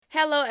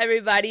Hello,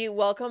 everybody.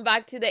 Welcome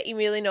back to the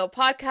Emilino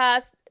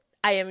podcast.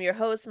 I am your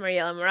host,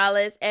 Mariela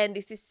Morales, and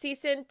this is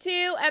season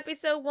 2,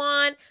 episode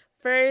 1,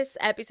 first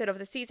episode of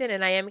the season,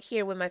 and I am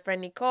here with my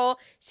friend Nicolle.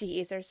 She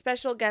is our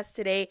special guest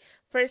today,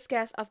 first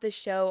guest of the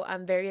show.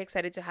 I'm very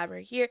excited to have her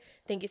here.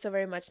 Thank you so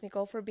very much,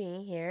 Nicolle, for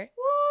being here.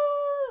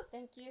 Woo!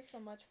 Thank you so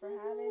much for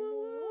having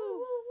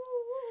me.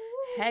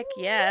 Heck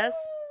yes.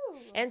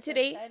 And so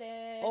today,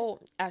 excited.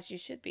 as you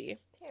should be.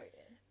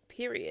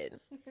 Period.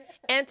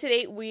 And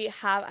today we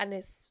have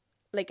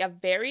a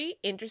very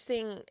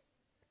interesting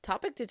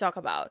topic to talk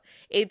about.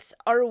 It's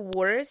our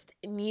worst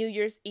New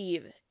Year's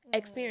Eve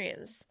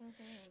experience.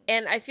 Mm-hmm.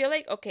 And I feel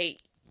like, okay,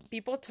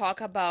 people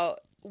talk about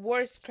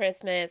worst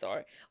Christmas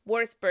or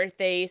worst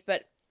birthdays,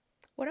 but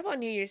what about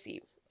New Year's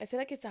Eve? I feel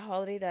like it's a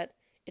holiday that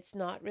it's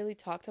not really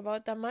talked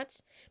about that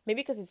much.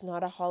 Maybe because it's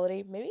not a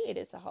holiday. Maybe it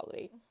is a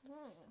holiday.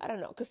 Mm-hmm. I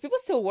don't know. Because people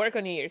still work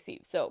on New Year's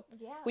Eve. So,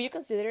 Will you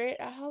consider it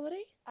a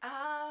holiday?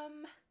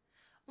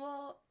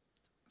 Well,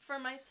 for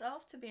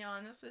myself, to be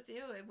honest with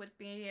you, it would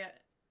be,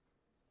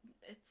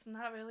 it's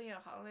not really a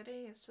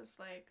holiday. It's just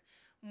like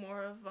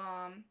more of,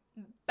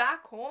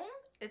 back home,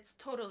 it's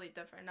totally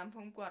different. I'm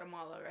from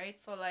Guatemala, right?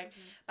 So like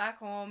back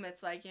home,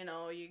 it's like, you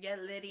know, you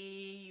get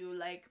litty, you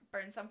like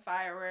burn some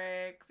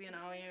fireworks, you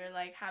know, you're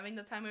like having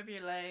the time of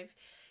your life.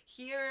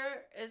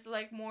 Here is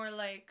like more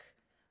like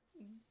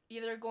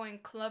either going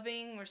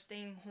clubbing or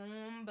staying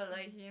home, but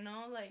like, you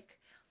know, like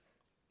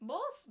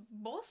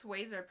both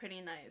ways are pretty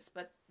nice,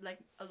 but like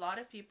a lot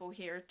of people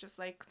here just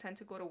like tend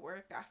to go to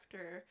work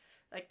after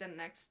like the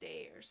next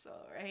day or so,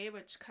 right?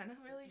 Which kind of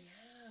really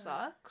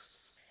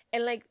sucks.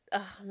 And like,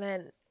 oh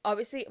man,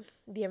 obviously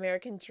the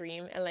American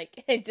dream and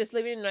like just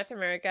living in North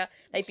America,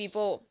 like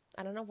people,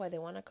 I don't know why they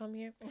want to come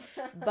here,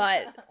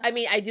 but I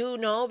mean, I do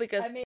know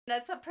because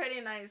that's a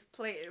pretty nice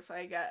place,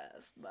 I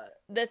guess,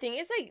 but the thing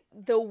is like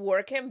the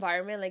work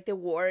environment, like the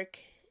work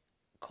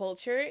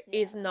culture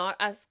is not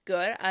as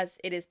good as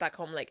it is back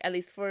home. Like at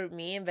least for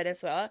me in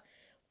Venezuela,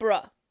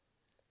 bruh,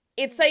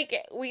 it's like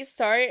we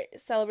start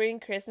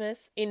celebrating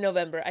Christmas in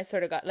November. I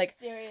sort of got like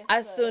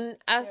as soon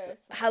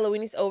as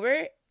Halloween is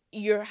over,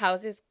 your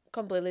house is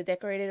completely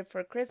decorated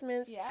for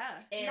Christmas.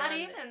 Yeah, and not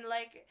even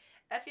like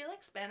I feel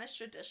like Spanish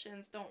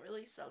traditions don't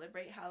really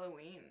celebrate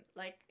Halloween.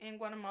 Like in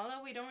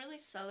Guatemala, we don't really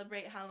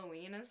celebrate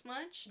Halloween as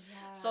much.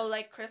 Yeah. So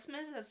like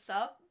Christmas is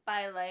up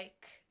by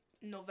like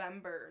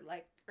November,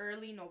 like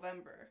early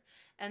November,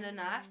 and then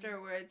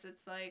afterwards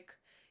it's like,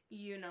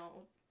 you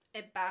know,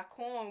 back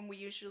home we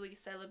usually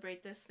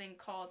celebrate this thing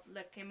called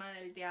La Quema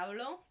del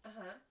Diablo,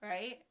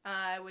 right?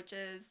 Which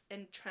is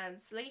in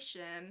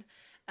translation,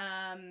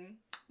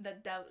 the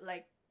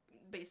like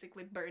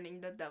basically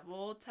burning the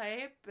devil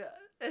type,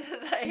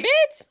 like,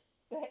 bitch.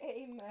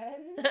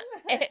 Amen.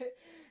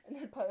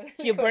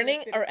 You're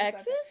burning our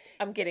exes?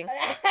 I'm kidding.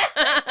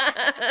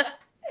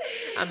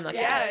 I'm not.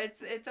 Yeah,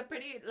 it's a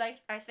pretty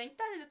like I think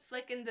that it's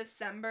like in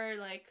December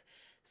like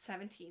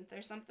 17th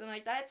or something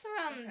like that. It's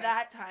around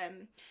that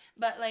time.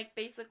 But like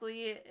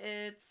basically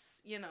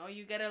it's, you know,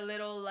 you get a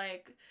little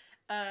like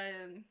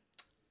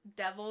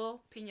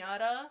devil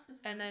piñata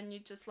and then you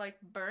just like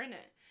burn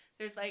it.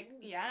 There's like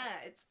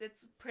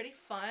it's pretty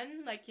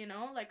fun. Like, you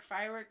know, like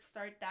fireworks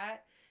start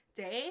that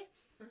day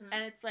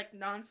and it's like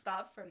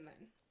nonstop from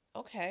then.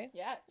 Okay.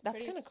 Yeah,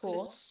 that's kind of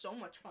cool. It's so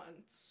much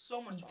fun.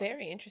 So much fun.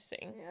 Very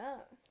interesting. Yeah.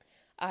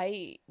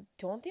 I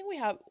don't think we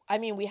have. I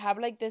mean, we have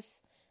like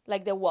this,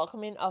 like the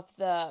welcoming of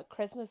the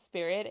Christmas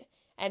spirit,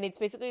 and it's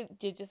basically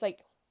you just like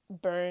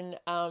burn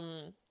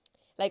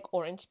like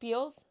orange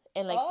peels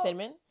and like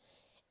cinnamon,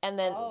 and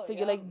then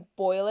you like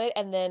boil it,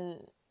 and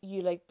then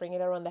you like bring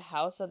it around the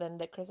house, so then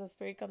the Christmas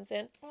spirit comes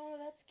in. Oh,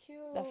 that's cute.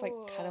 That's like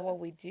kind of what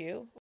we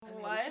do.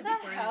 Why the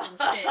hell?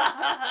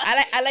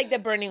 I like the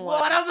burning one.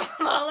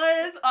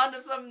 Guatemala is on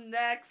some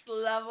next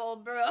level,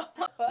 bro.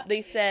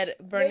 They said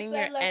burning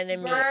your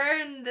enemy.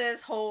 Burn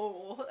this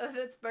hole.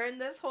 Let's burn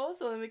this hole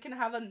so that we can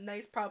have a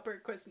nice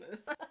proper Christmas.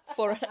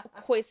 For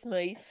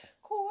Christmas.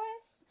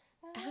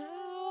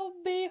 I'll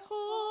be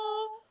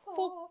home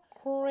for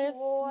Christmas.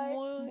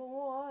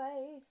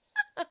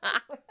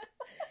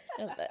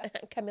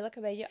 Camila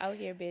Cabello out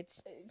here,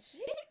 bitch.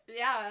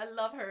 Yeah, I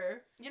love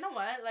her. You know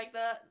what? Like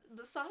the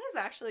song is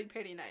actually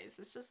pretty nice.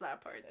 It's just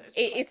that part.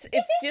 It's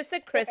just a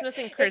Christmas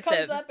in cursive.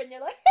 It comes up and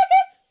you're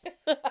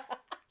like,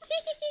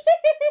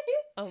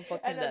 I'm fucking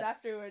and then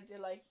afterwards you're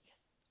like,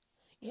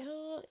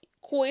 yeah,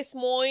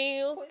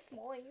 Christmas.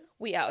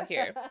 We out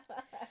here.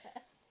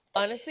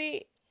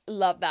 Honestly,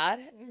 love that.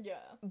 Yeah.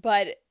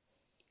 But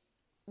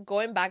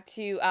going back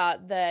to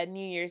the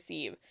New Year's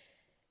Eve,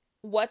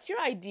 what's your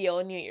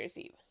ideal New Year's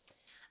Eve?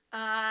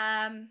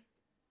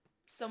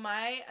 So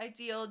my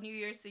ideal New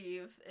Year's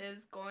Eve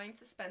is going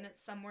to spend it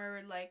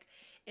somewhere like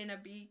in a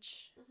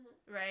beach,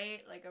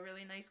 right? Like a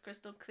really nice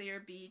crystal clear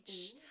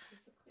beach.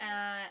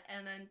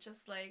 And then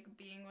just like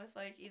being with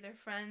like either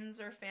friends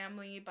or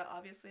family, but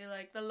obviously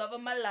like the love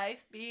of my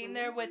life being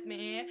there with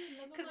me,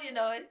 because you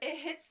know it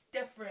hits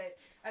different.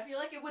 I feel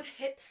like it would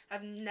hit.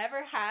 I've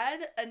never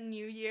had a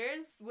New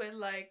Year's with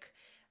like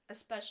a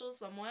special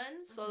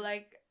someone. So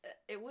like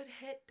it would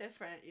hit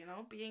different, you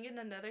know, being in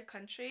another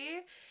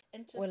country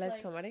and just Or like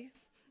somebody.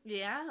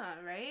 yeah,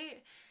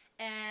 right?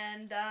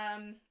 And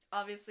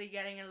obviously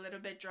getting a little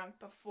bit drunk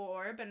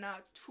before, but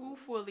not too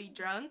fully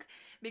drunk,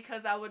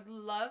 because I would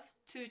love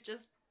to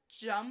just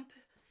jump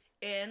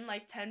in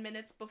like 10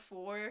 minutes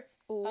before.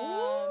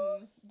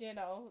 Ooh. You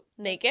know,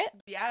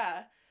 Naked?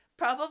 yeah,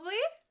 probably.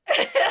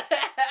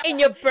 In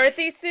your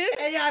birthday suit?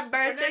 In your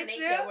birthday suit?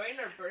 Naked. We're in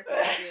our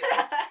birthday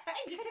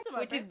suit.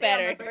 Which is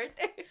better.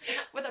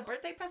 With a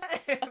birthday present.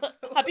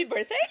 Happy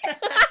birthday?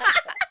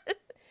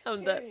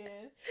 I'm done.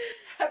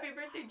 Happy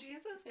birthday,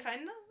 Jesus.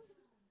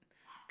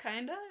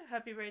 Kinda.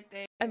 Happy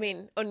birthday. I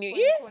mean, on New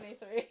Year's?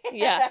 2023.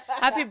 Yeah.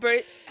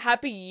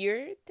 Happy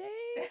year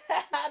day?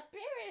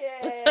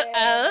 Period.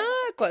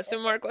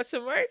 Question mark.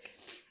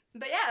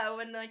 But yeah,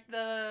 when like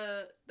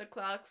the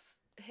clocks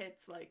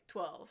hits like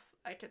 12,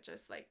 I could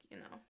just like, you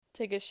know,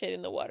 take a shit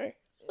in the water.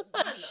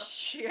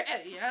 Sure,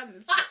 yeah.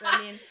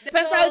 I mean,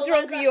 depends how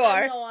drunk you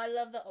are. No, I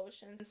love the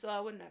ocean, so I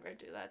would never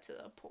do that to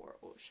the poor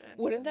ocean.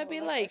 Wouldn't that be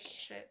like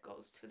shit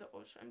goes to the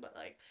ocean? But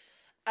like,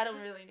 I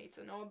don't really need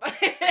to know about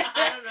it.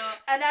 I don't know,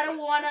 and I don't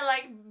want to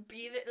like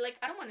be like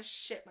I don't want to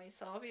shit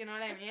myself. You know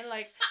what I mean?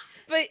 Like,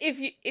 but if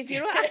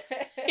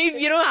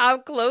you don't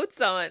have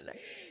clothes on.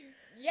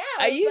 Yeah.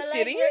 Are you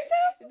shitting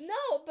yourself?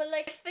 No, but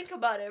like think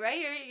about it, right?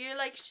 You're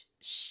like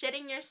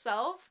shitting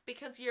yourself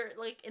because you're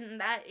like in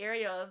that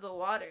area of the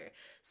water,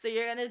 so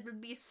you're gonna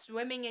be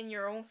swimming in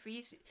your own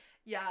feces.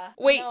 Yeah.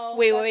 Wait.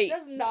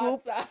 Does not Poop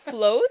sound...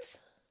 floats?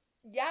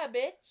 Yeah,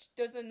 bitch.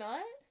 Does it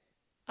not?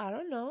 I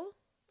don't know.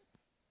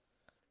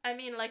 I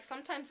mean, like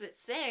sometimes it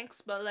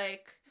sinks, but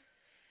like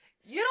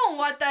you don't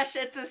want that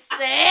shit to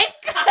sink.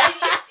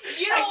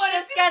 You don't want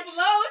it to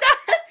float.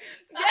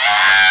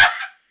 Yeah.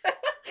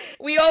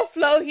 We all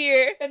float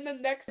here. And the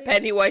next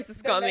Pennywise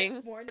is coming.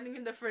 Next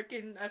morning, a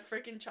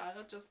freaking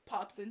child just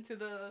pops into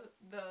the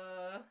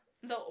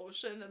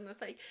ocean and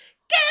it's like,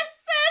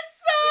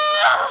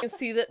 You can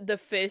see the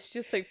fish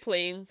just like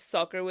playing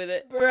soccer with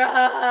it.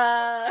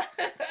 Bruh.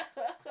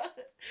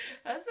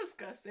 That's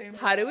disgusting.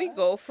 How do we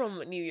go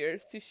from New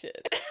Year's to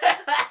shit?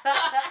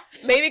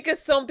 Maybe because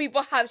some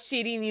people have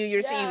shitty New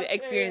Year's Eve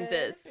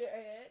experiences.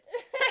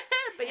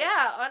 But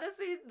yeah,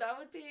 honestly, that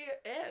would be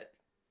it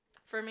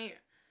for me.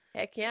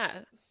 Heck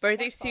yeah.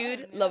 Birthday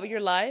suit, love of your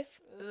life.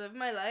 Live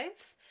my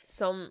life.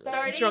 Some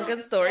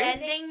drunken stories.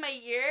 Ending my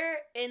year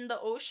in the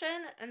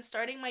ocean and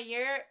starting my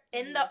year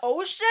in the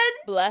ocean.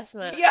 Bless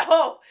man.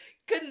 Yo,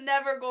 could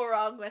never go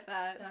wrong with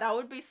that. That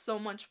would be so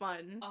much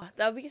fun. Oh,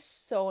 that would be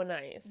so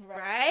nice.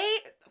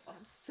 Right? That's what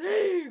I'm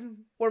saying.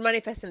 We're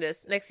manifesting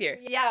this next year.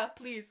 Yeah,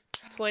 please.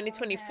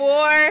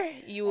 2024,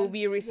 you will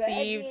be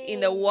received in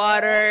the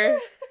water.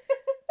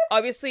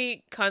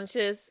 Obviously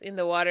conscious in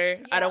the water.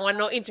 Yeah. I don't want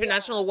no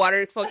international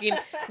waters. Fucking,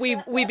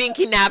 we've been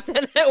kidnapped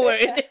and we're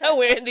in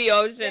the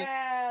ocean.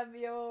 Damn,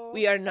 yo.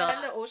 We are not.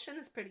 And the ocean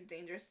is pretty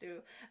dangerous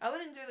too. I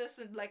wouldn't do this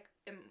in my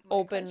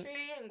open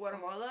country in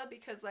Guatemala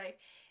because like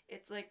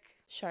it's like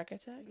shark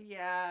attack.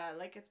 Yeah,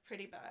 like it's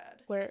pretty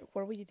bad. Where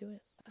would you do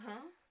it?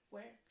 Huh?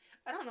 Where?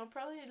 I don't know.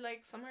 Probably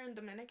like somewhere in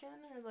Dominican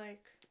or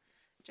like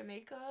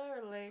Jamaica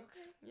or like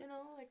you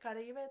know like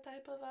Caribe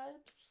type of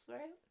vibes,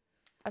 right?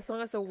 As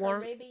long as the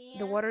water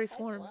is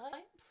warm.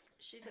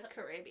 She's a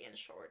Caribbean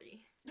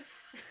shorty.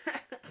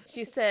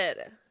 She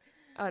said,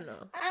 oh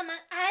no. I'm an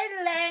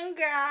island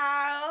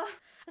girl.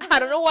 I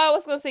don't know why I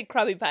was going to say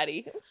Krabby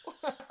Patty.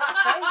 I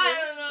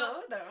don't know.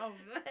 So dumb.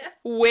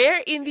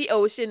 Where in the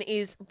ocean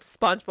is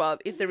SpongeBob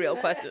is the real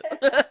question.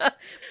 But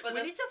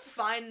we need to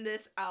find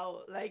this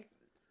out. Like,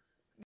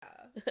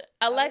 yeah.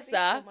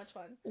 Alexa, so much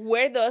fun.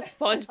 Where does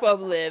SpongeBob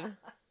live?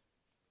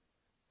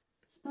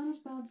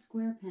 SpongeBob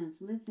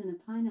SquarePants lives in a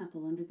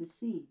pineapple under the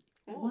sea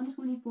at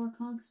 124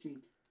 Conch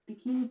Street,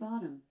 Bikini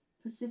Bottom,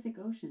 Pacific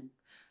Ocean.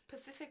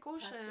 Pacific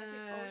Ocean.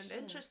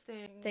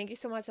 Interesting. Thank you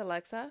so much,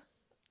 Alexa.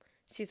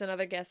 She's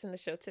another guest in the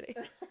show today.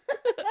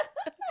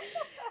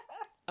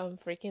 I'm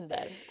freaking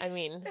dead. I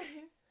mean,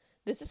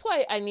 this is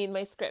why I need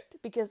my script,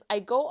 because I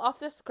go off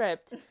the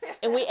script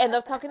and we end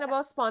up talking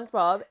about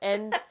SpongeBob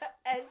and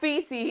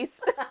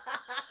feces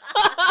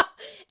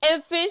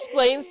and fish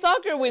playing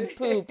soccer with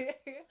poop.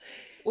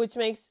 Which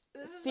makes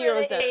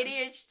zero sense.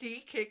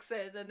 ADHD kicks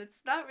in, and it's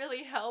not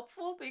really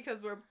helpful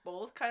because we're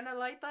both kind of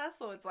like that.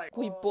 So it's like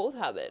we both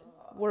have it.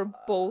 We're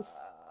both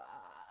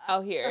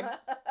out here.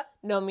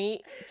 No, me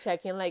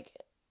checking like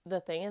the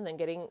thing and then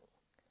getting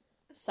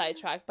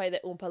sidetracked by the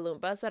Oompa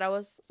Loompas that I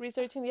was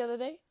researching the other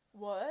day.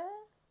 What?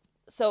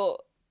 So,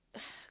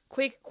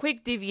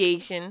 quick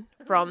deviation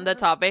from the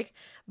topic,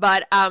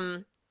 but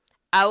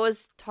I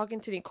was talking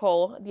to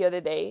Nicolle the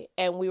other day,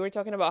 and we were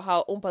talking about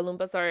how Oompa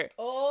Loompas are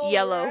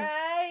yellow. Right.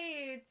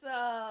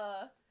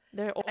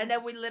 They're orange. And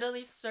then we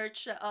literally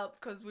searched it up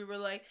because we were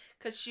like,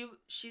 because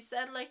she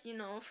said like, you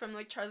know, from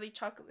like Charlie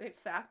Chocolate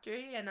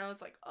Factory, and I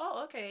was like,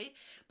 oh, okay.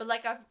 But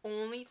like I've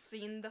only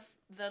seen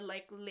the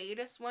like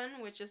latest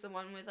one, which is the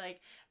one with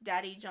like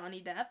Daddy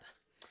Johnny Depp.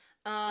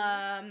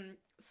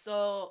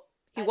 So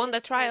he won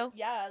the trial.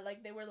 Yeah,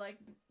 like they were like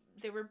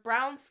they were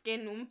brown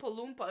skin Oompa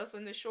Loompas,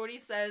 and the shorty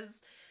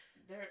says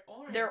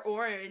they're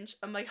orange.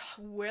 I'm like,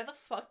 where the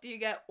fuck do you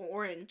get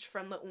orange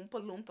from the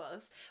Oompa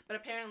Loompas? But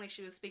apparently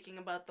she was speaking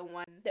about the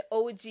one. The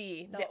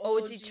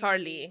OG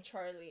Charlie.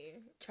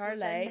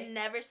 I've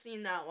never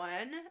seen that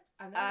one.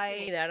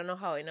 I don't know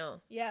how I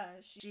know. Yeah,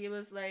 she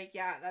was like,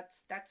 yeah,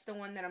 that's the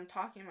one that I'm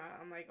talking about.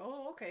 I'm like,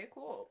 oh, okay,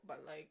 cool.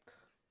 But like,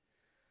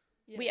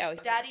 yeah,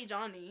 Daddy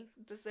Johnny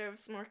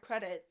deserves more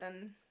credit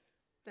than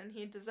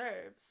he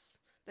deserves.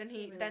 Than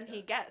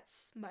he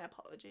gets. My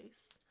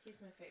apologies.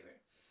 He's my favorite.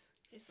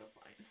 He's so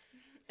fine.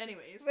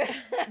 Anyways.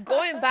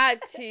 Going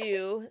back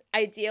to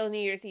ideal New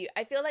Year's Eve,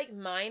 I feel like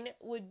mine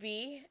would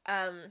be,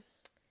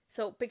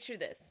 so picture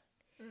this.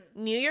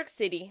 New York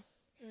City,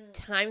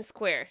 Times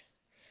Square,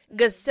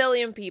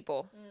 gazillion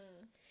people.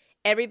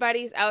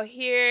 Everybody's out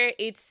here.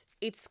 It's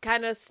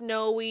kind of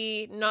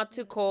snowy, not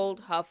too cold,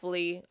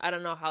 hopefully. I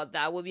don't know how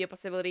that would be a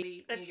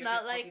possibility. It's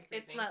not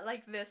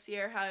like this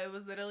year how it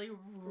was literally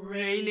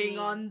raining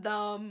on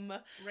them.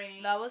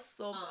 That was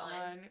so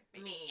fun.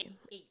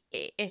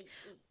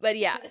 But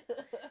yeah.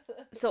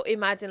 So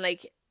imagine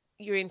like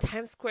you're in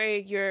Times Square,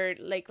 you're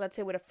like, let's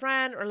say with a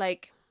friend or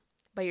like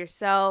by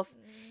yourself.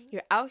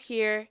 You're out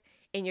here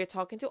and you're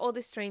talking to all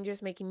these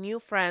strangers, making new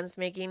friends,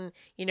 making,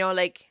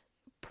 like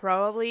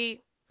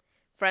probably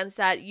friends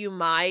that you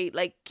might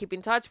like keep in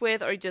touch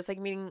with, or just like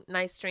meeting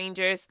nice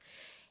strangers.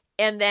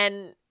 And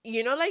then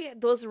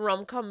like those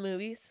rom-com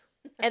movies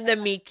and the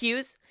meet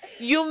cutes,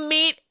 you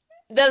meet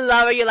the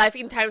love of your life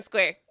in Times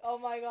Square. Oh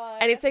my god.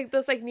 And it's like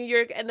those like New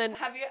York. And then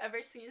have you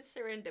ever seen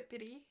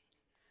Serendipity?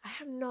 I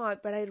have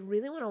not, but I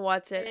really want to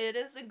watch it. It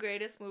is the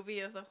greatest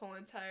movie of the whole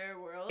entire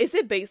world. Is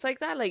it based like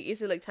that? Like,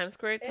 is it like Times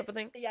Square type of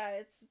thing? Yeah,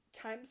 it's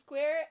Times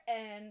Square,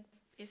 and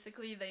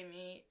basically they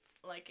meet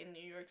like in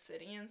New York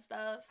City and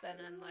stuff, and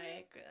then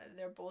like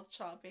they're both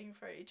shopping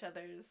for each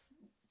other's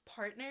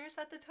partners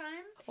at the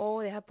time.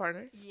 Oh, they have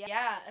partners?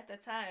 Yeah, at the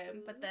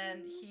time. But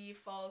then he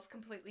falls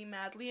completely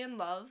madly in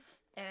love,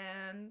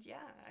 and yeah,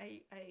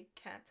 I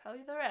can't tell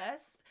you the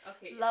rest.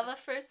 Okay. Love at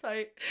first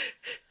sight.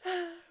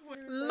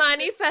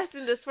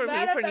 Manifesting this for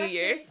me for New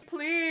Year's.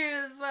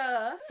 Please.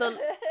 So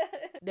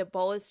the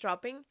ball is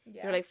dropping.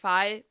 Yeah. You're like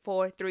 5,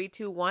 4, 3,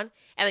 2, 1,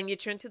 and then you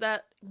turn to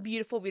that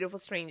beautiful, beautiful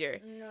stranger,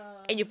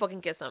 and you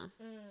fucking kiss him.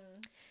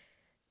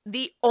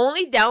 The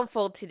only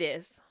downfall to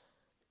this,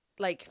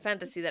 like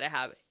fantasy that I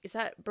have, is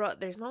that, bro,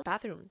 there's no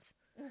bathrooms.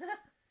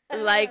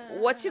 Like,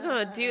 what you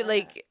gonna do?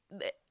 Like,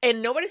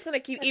 and nobody's gonna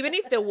keep, even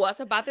if there was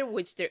a bathroom,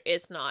 which there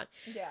is not.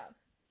 Yeah.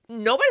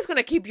 Nobody's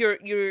gonna keep your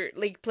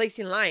like place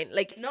in line.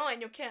 Like, no,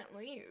 and you can't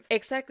leave.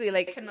 Exactly.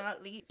 Like, you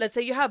cannot leave. Let's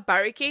say you have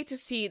barricade to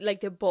see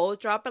like the ball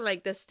drop and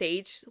like the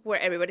stage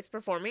where everybody's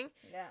performing.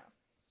 Yeah.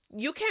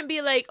 You can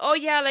be like, oh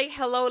yeah, like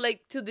hello,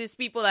 like to these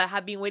people that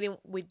have been waiting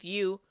with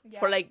you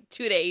for like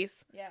 2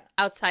 days. Yeah.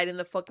 Outside in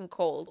the fucking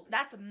cold.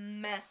 That's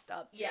messed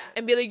up. Yeah.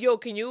 And be like, yo,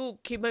 can you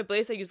keep my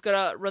place? I just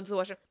gotta run to the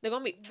washroom. They're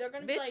gonna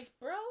be like,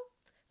 bro.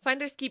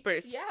 Finders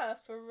keepers. Yeah,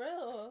 for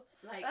real.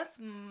 Like, that's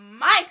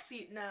my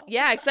seat now.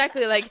 Yeah,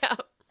 exactly. Like,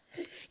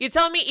 you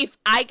tell me if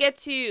I get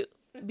to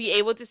be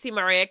able to see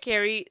Mariah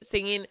Carey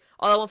singing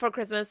All I Want for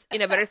Christmas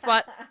in a better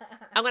spot,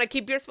 I'm gonna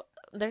keep your spot.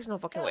 There's no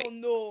fucking way.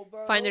 No,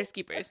 bro. Finders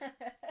keepers.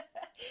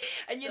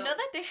 And you know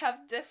that they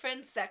have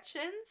different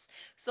sections?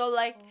 So,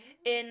 like,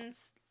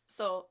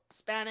 So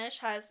Spanish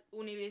has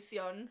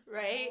Univision,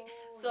 right?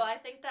 So I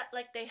think that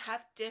like they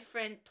have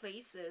different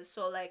places.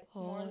 So like it's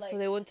more like, so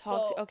they wouldn't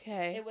talk.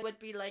 Okay. It would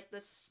be like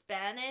the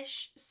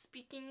Spanish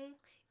speaking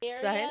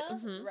area,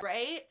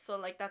 right? So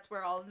like that's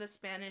where all of the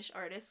Spanish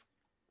artists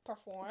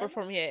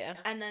perform. Yeah.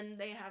 And then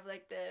they have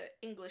like the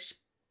English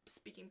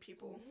speaking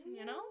people.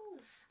 You know,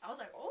 I was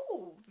like,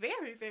 oh,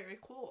 very very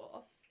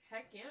cool.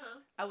 Heck yeah.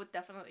 I would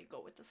definitely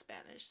go with the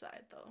Spanish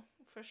side though,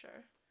 for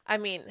sure. I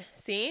mean,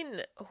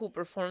 seeing who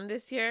performed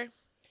this year,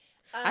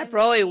 I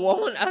probably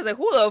won't. I was like,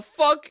 who the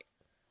fuck?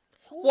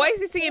 Why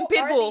is he singing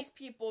Pitbull? Who are these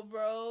people,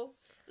 bro?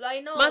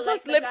 Like, no, Man's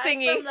like, lip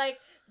singing.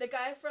 The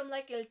guy from,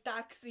 like, El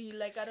Taxi.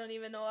 Like, I don't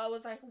even know. I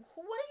was like,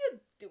 what are you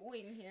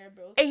doing here,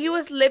 bro? And he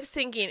was lip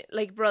syncing.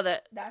 Like, brother,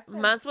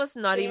 Mans was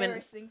not even.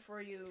 Embarrassing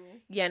for you.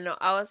 Yeah, no,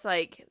 I was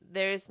like,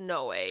 there's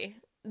no way.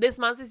 This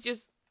Mans is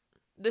just.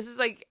 This is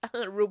like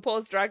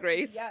RuPaul's Drag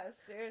Race. Yeah,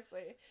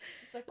 seriously.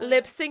 Just like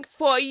lip sync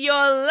for your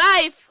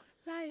life.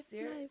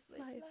 Seriously.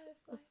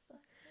 Life.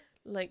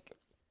 Like,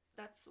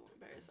 that's so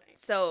embarrassing.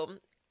 So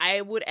I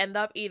would end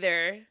up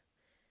either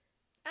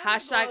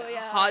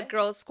hot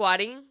girl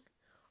squatting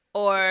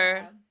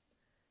or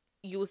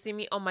you see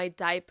me on my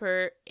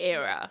diaper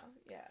era.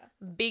 Yeah.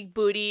 Big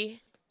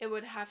booty. It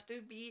would have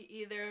to be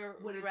either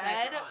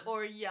red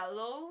or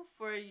yellow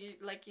for you,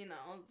 like, you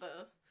know,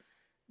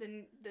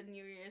 the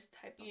New Year's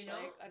type of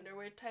like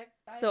underwear type.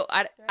 So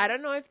I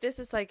don't know if this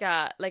is like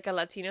a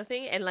Latino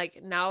thing, and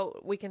like now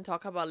we can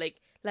talk about like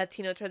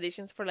Latino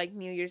traditions for like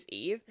New Year's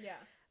Eve. Yeah.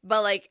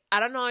 But like I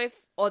don't know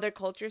if other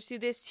cultures do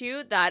this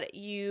too, that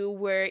you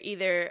wear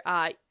either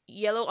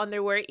yellow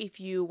underwear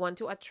if you want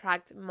to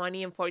attract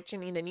money and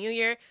fortune in the new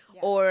year,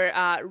 or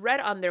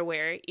red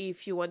underwear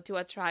if you want to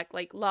attract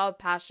like love,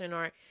 passion,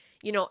 or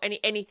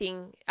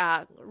anything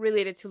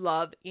related to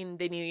love in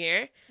the new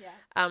year.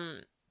 Yeah.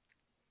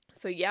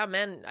 So yeah,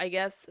 man, I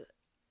guess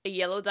a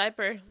yellow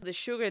diaper, the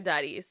sugar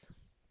daddies,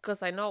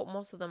 because I know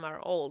most of them are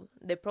old.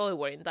 They're probably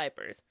wearing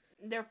diapers.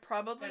 They're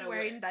probably Gotta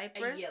wearing wear a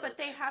diapers, yellow but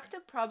they diaper. have to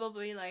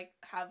probably like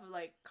have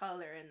like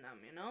color in them,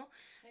 you know?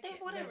 They Okay,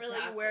 wouldn't the really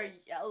tassel. wear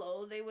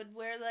yellow. They would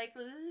wear like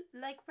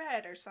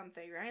red or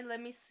something, right? Let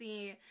me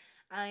see.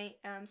 I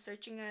am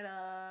searching it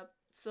up.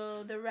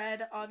 So the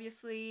red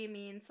obviously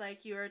means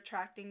like you're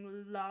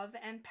attracting love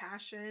and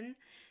passion.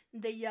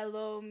 The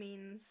yellow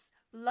means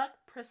luck,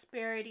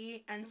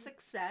 prosperity, and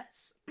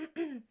success.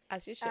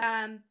 As you should.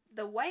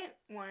 The white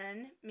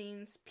one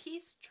means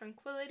peace,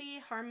 tranquility,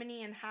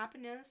 harmony, and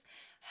happiness.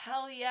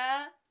 Hell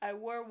yeah, I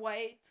wore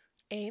white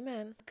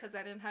Amen. because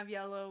I didn't have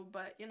yellow,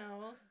 but you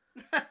know.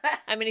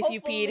 I mean, if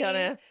you peed on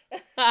it.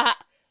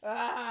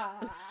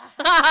 Ah.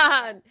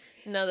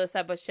 No, those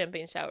type of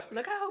champagne shower.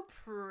 Look at how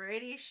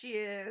pretty she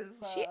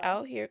is. She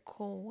out here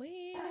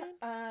queen.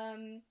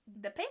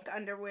 The pink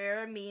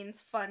underwear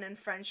means fun and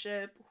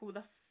friendship. Who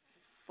the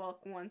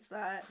fuck wants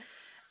that?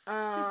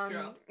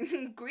 girl.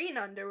 Green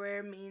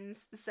underwear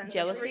means sense of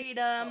Jealousy?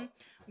 freedom,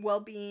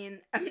 well-being,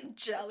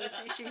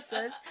 jealousy, she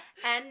says,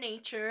 and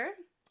nature.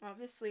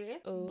 Obviously.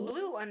 Ooh.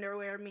 Blue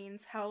underwear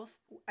means health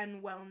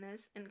and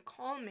wellness and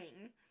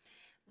calming.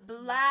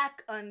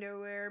 Black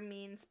underwear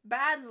means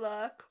bad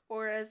luck,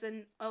 or as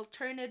an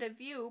alternative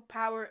view,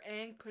 power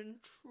and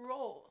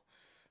control.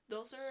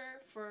 Those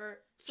are for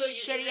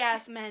shitty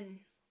ass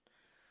men.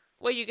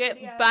 Well, you get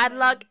Shitty-ass bad men.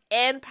 luck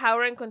and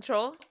power and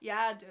control,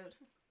 Yeah, dude.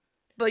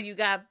 but you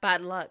got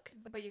bad luck.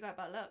 But you got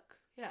bad luck.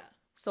 Yeah.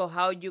 So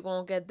how you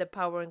gonna get the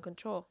power and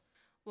control?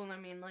 Well, I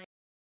mean, like,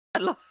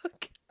 Bad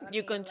luck. I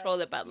You mean, control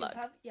like, the bad you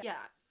luck. yeah,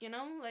 you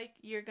know, like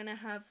you're gonna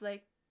have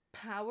like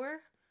power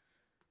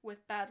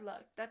with bad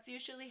luck. That's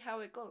usually how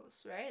it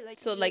goes, right? Like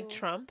So like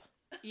Trump,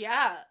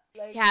 yeah,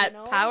 like, he had you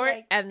know, power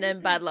like, and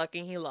then bad luck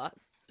and he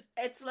lost.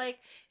 It's like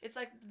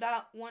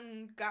that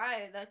one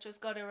guy that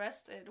just got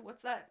arrested.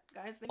 What's that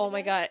guy's name? Oh my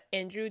again? God,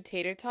 Andrew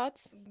Tater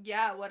Tots.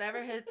 Yeah,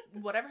 whatever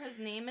his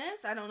name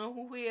is. I don't know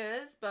who he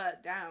is,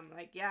 but damn,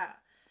 like yeah,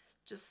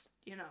 just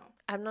you know.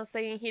 I'm not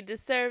saying he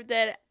deserved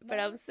it, but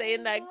I'm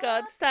saying that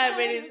God's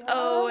timing is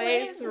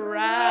always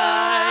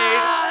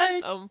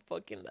right. I'm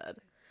fucking dead.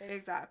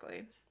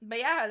 Exactly. But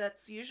yeah,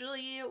 that's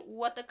usually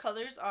what the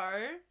colors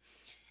are.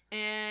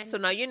 And So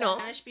now you know.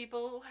 Spanish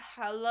people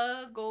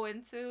hella go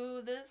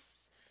into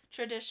this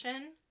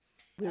tradition.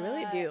 We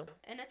really do.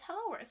 And it's hella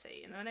worth it,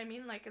 you know what I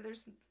mean? Like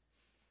there's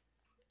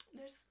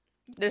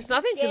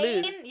Nothing to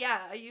lose.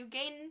 Yeah, you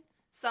gain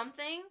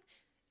something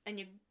and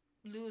you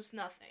lose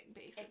nothing,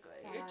 basically.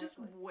 You're just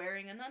Exactly.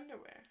 wearing an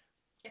underwear.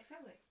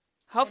 Exactly.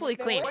 Hopefully If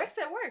it clean. works,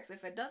 it works.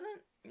 If it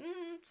doesn't,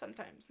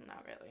 sometimes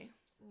not really.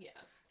 Yeah.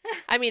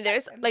 I mean,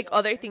 there's like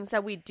other things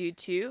that we do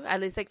too,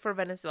 at least like for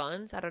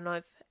Venezuelans. I don't know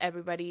if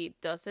everybody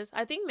does this.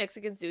 I think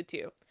Mexicans do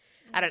too.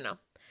 I don't know.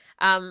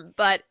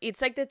 But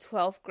it's like the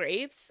 12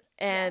 grapes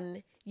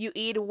and you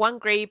eat one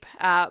grape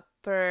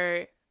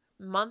per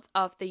month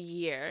of the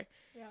year.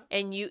 Yeah.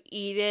 And you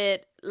eat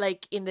it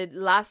like in the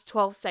last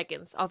 12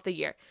 seconds of the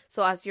year.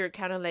 So as you're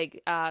kind of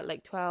like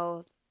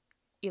 12,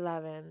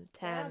 11,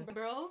 10. Yeah,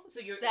 bro. So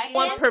you're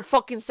One per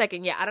fucking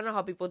second. Yeah, I don't know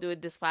how people do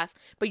it this fast.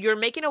 But you're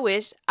making a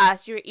wish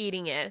as you're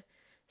eating it.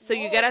 So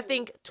you gotta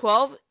think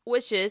 12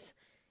 wishes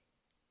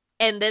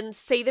and then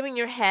say them in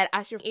your head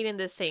as you're eating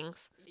these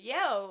things.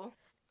 Yo.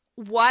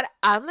 What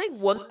I'm like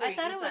wondering. I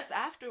thought it is was that-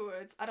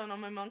 afterwards. I don't know.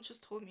 My mom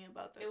just told me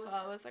about this. So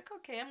I was like,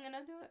 okay, I'm going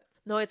to do it.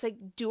 No, it's like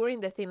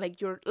during the thing,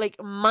 like you're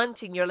like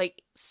munching, you're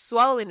like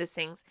swallowing these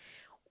things.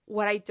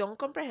 What I don't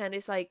comprehend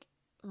is like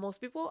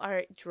most people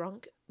are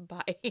drunk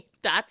by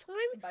that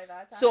time. By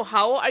that time. So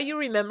how are you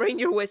remembering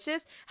your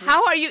wishes?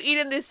 How are you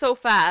eating this so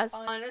fast?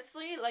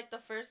 Honestly, like the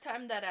first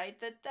time that I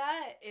did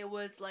that, it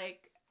was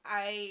like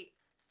I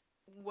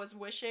was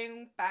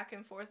wishing back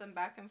and forth and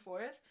back and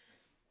forth.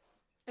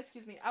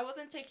 Excuse me. I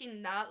wasn't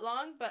taking that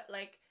long, but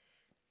like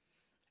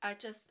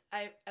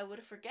I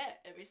would forget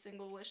every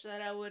single wish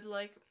that I would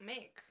like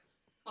make.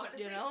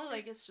 Honestly. You know,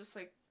 like it's just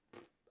like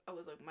I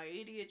was like my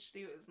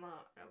ADHD was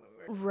not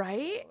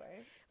Right?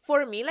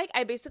 For me, like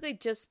I basically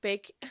just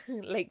pick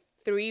like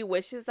 3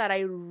 wishes that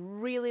I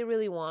really,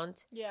 really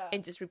want Yeah.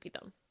 and just repeat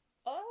them.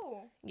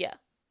 Oh, Yeah.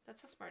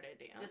 that's a smart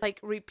idea. Just like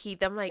repeat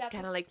them, like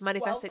kind of like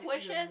manifest it. 12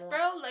 wishes,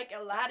 bro. Like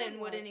Aladdin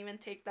wouldn't even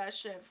take that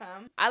shit,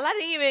 fam. I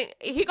didn't even.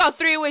 He got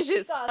 3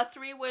 wishes. Got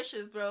 3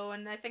 wishes, bro,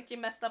 and I think you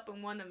messed up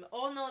in one of them.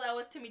 Oh no, that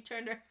was Timmy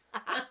Turner.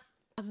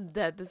 I'm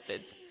dead. This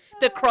bitch.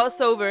 The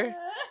crossover,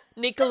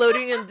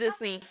 Nickelodeon and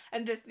Disney.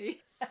 And Disney.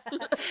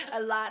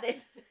 Aladdin.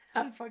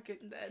 I'm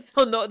fucking dead.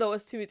 Oh no, that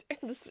was too much.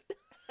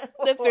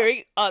 The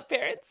Very Odd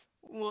Parents?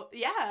 Well,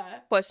 yeah.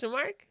 Question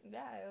mark.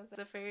 Yeah, it was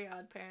The Very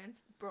Odd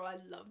Parents. Bro, I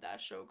loved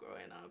that show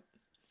growing up.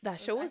 That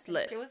show was I think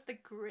lit. It was the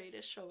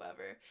greatest show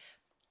ever.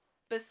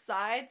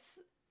 Besides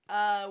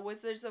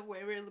Wizards of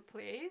Waverly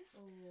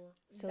Place.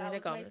 Selena that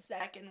was Gomez. my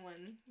second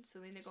one.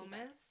 Selena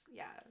Gomez.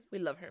 Yeah. We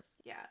love her.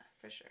 Yeah,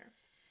 for sure.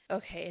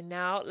 Okay,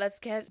 now let's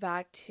get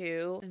back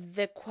to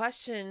the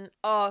question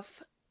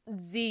of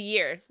the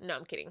year. No,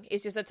 I'm kidding.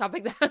 It's just a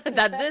topic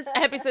that this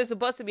episode is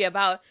supposed to be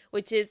about,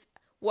 which is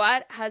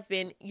what has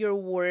been your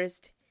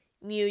worst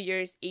New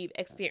Year's Eve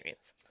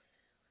experience?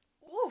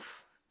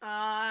 Oof.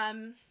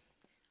 Honestly,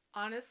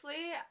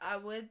 I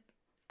would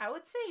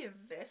say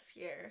this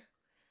year.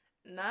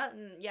 Not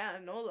yeah,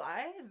 no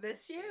lie.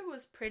 This year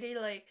was pretty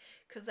like,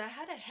 cause I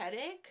had a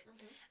headache,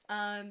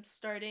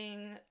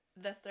 starting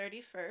the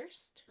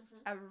 31st,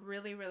 a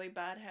really really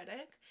bad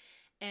headache,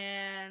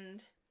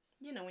 and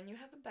you know when you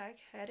have a bad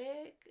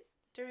headache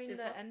during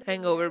the end of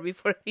Hangover the year,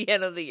 before the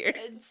end of the year.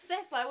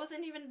 sis, I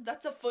wasn't even.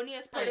 That's the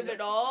funniest part of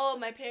it all.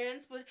 My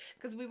parents would,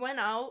 cause we went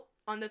out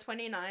on the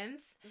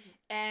 29th,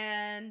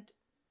 and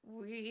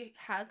we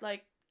had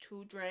like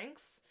 2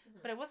 drinks,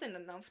 but it wasn't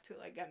enough to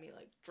like get me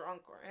like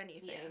drunk or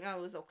anything. I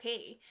was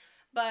okay,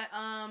 but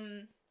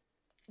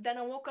then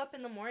I woke up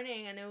in the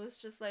morning and it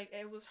was just like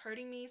it was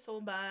hurting me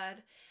so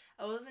bad.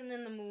 I wasn't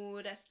in the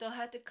mood. I still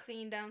had to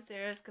clean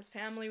downstairs because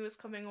family was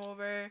coming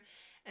over,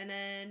 and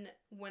then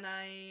when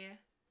I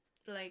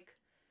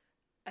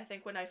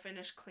think when I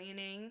finished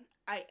cleaning,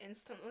 I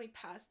instantly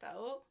passed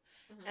out,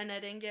 and I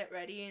didn't get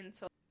ready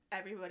until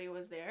everybody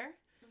was there,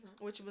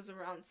 which was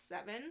around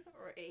 7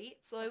 or 8.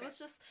 So it was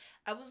just,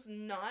 I was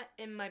not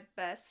in my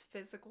best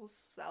physical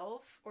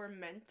self or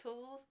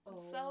mental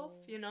self,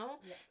 you know,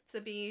 to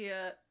be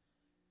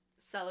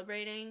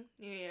celebrating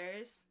New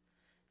Year's.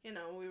 You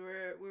know, we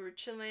were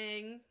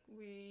chilling.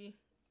 We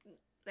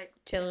like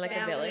chilling like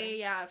a villain.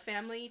 Yeah,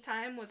 family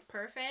time was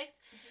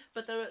perfect,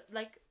 but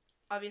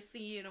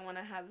obviously you don't want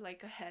to have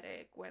like a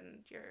headache when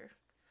you're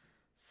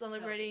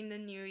celebrating the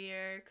New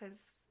Year,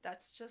 because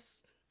that's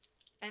just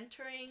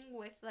entering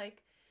with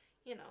like,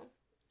 you know,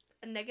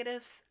 a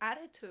negative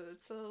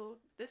attitude. So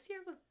this year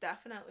was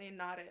definitely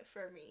not it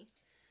for me.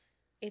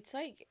 It's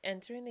like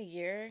entering the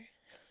year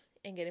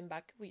and getting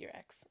back with your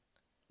ex.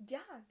 Yeah,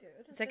 dude.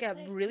 It's like a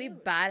really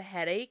bad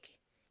headache.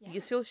 Yeah. You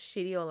just feel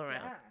shitty all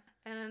around. Yeah.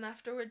 And then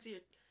afterwards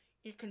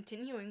you're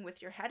continuing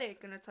with your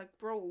headache, and it's like,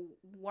 bro,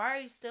 why are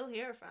you still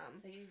here, fam?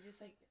 So you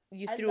just like,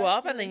 you threw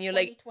up and then you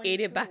like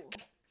ate it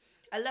back.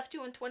 I left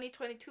you in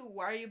 2022.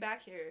 Why are you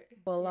back here?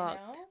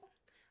 Blocked. You know?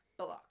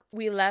 Blocked.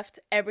 We left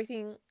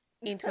everything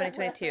in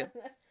 2022.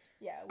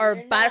 Yeah. Our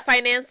bad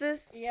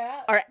finances.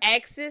 Yeah. Our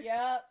exes.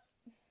 Yeah.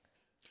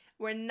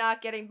 We're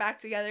not getting back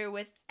together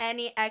with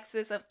any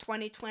exes of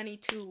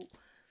 2022.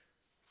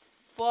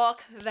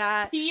 Fuck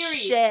that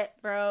shit,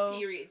 bro.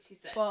 Period, she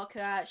said. Fuck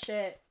that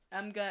shit.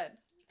 I'm good.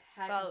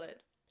 Solid.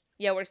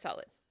 Yeah, we're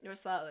solid. We're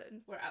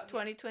solid. We're out.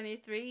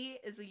 2023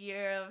 is a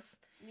year of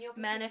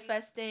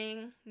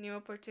manifesting new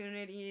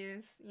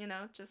opportunities, you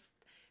know, just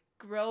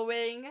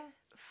growing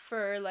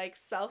for like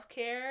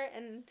self-care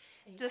and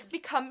just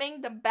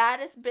becoming the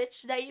baddest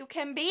bitch that you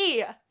can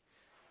be.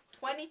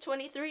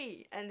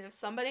 2023. And if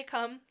somebody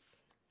comes,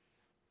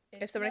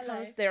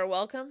 they're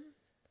welcome.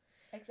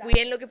 Exactly.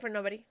 We ain't looking for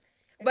nobody.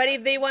 But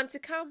if they want to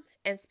come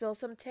and spill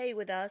some tea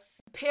with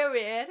us.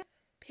 Period.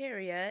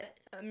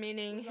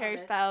 Meaning Harry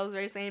Styles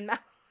or Zayn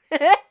Malik.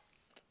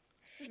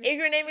 If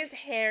your name is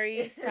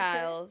Harry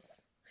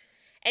Styles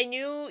and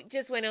you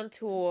just went on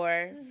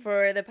tour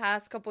for the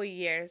past couple of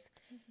years,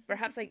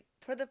 perhaps like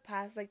for the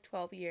past like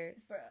 12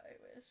 years. Bro, I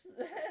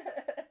wish.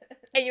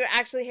 And you're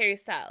actually Harry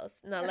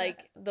Styles, not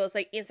like those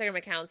like Instagram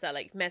accounts that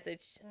like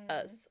message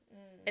us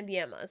and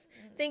DM us.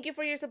 Thank you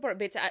for your support,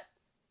 bitch.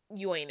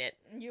 You ain't it.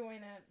 You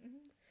ain't it.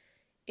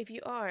 If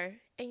you are,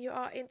 and you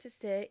are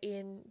interested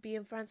in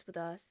being friends with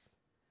us.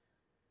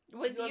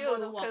 With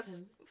you,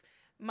 because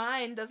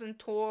mine doesn't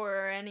tour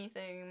or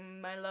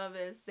anything. My love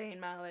is Zayn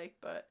Malik,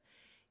 but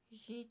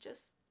he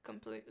just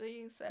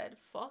completely said,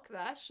 fuck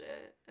that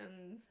shit,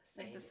 and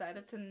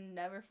decided to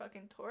never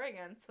fucking tour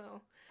again,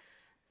 so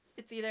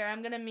it's either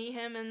I'm gonna meet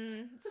him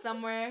in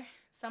somewhere.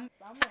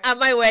 At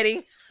my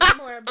wedding.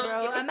 Somewhere,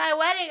 bro. At my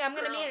wedding, I'm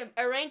gonna meet him.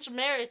 Arranged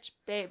marriage,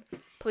 babe.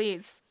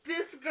 Please.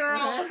 This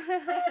girl.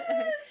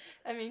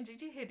 I mean,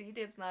 Gigi Hadid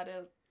is not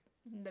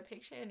in the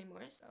picture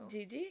anymore, so.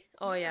 Gigi?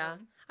 Oh, yeah.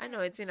 I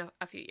know, it's been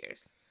a few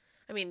years.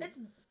 I mean. It's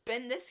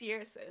been this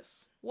year,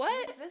 sis. What?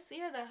 It was this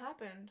year that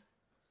happened.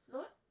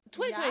 What?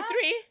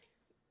 2023?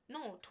 Yeah?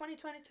 No,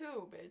 2022,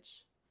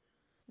 bitch.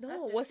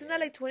 No, wasn't that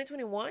like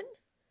 2021? Yeah.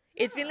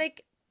 It's been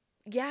like,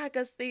 yeah,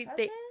 because they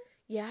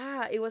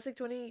yeah, it was like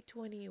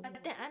 2021.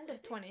 At the end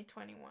of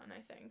 2021,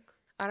 I think.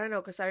 I don't know,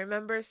 because I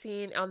remember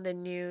seeing on the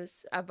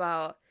news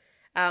about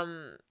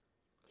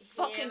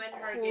fucking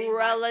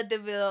Cruella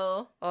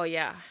DeVille. Oh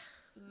yeah,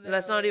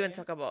 let's not even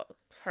talk about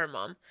her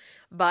mom,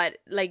 but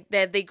like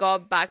that they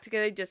got back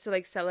together just to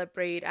like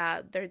celebrate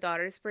their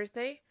daughter's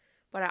birthday.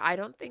 But I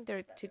don't think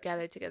they're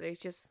together. It's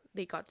just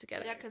they got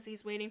together. Yeah, because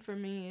he's waiting for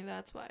me.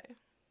 That's why.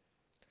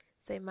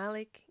 Zayn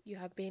Malik, you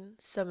have been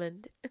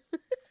summoned.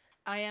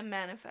 I am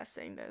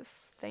manifesting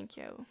this. Thank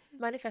you.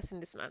 Manifesting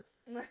this man.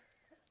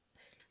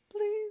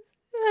 Please.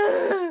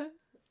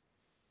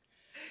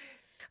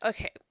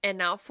 Okay, and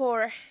now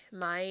for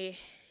my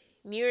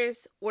New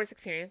Year's worst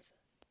experience.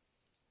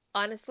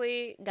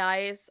 honestly,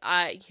 guys,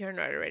 you're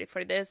not ready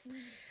for this.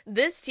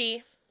 This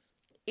tea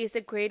is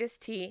the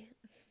greatest tea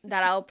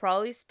that I'll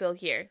probably spill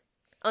here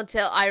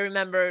until I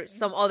remember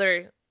some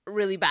other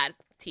really bad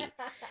tea.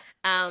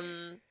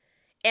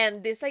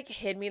 And this like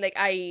hit me, like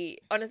I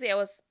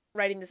was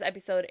writing this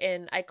episode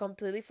and I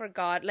completely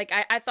forgot. Like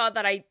I thought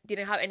that I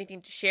didn't have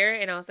anything to share,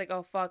 and I was like,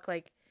 oh fuck,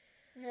 like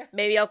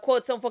maybe I'll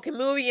quote some fucking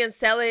movie and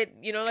sell it,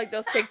 you know, like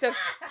those TikToks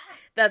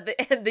that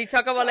they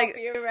talk about, like,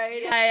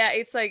 right? yeah,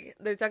 it's like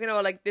they're talking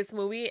about like this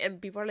movie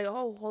and people are like,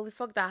 oh holy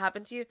fuck, that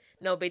happened to you.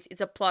 No bitch,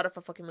 it's a plot of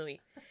a fucking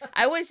movie.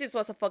 I wish this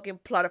was a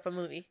fucking plot of a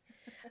movie.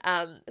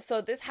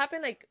 So this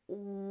happened like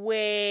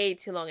way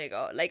too long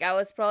ago. Like I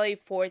was probably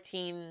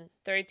 14,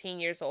 13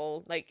 years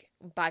old, like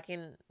back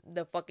in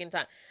the fucking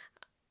time.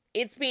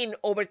 It's been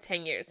over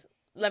 10 years.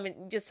 Let me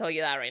just tell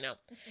you that right now.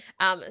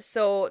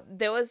 So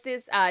there was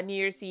this New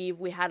Year's Eve.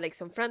 We had like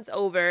some friends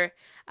over.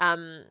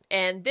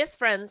 And these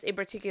friends in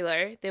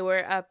particular, they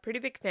were a pretty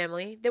big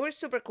family. They were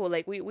super cool.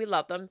 Like we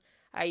loved them.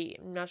 I'm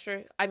not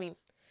sure. I mean,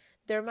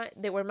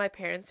 they were my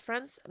parents'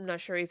 friends. I'm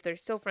not sure if they're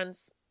still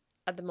friends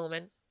at the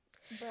moment.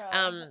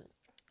 Bro.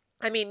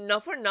 I mean,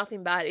 not for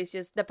nothing bad. It's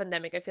just the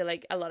pandemic. I feel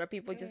like a lot of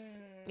people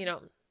just, you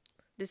know,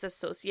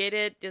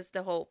 disassociated. Just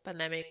the whole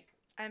pandemic.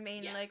 I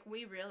mean, like,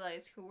 we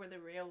realized who were the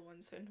real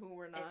ones and who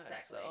were not,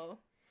 Exactly. so...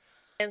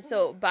 And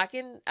so, back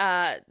in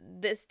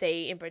this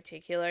day in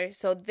particular,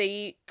 so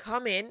they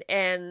come in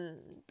and,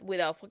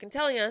 without fucking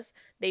telling us,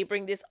 they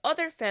bring this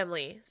other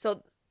family.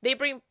 So, they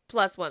bring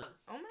plus one.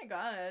 Oh my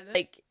god.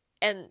 Like,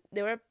 and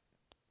they were a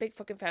big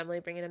fucking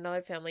family, bringing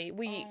another family.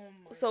 You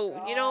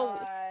know,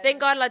 thank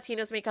God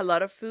Latinos make a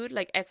lot of food,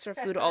 like extra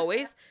food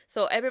always.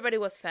 So, everybody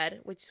was fed,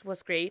 which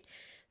was great.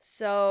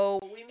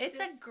 So it's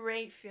a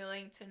great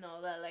feeling to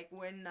know that like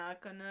we're not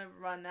gonna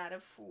run out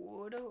of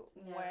food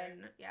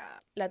when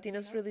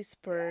Latinos really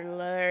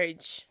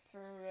splurge.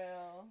 For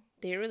real.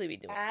 They really be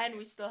doing. And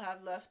we still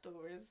have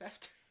leftovers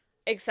after.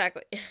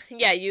 Exactly.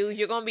 Yeah,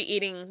 you're gonna be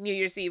eating New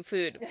Year's Eve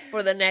food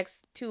for the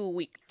next 2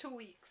 weeks. 2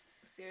 weeks.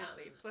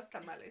 Seriously. Plus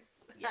tamales.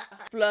 Yeah.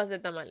 Plus the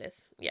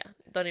tamales. Yeah.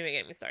 Don't even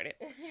get me started.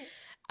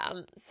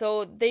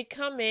 So they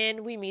come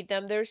in, we meet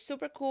them. They're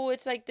super cool.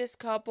 It's like this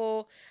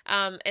couple,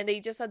 and they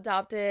just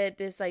adopted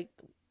this like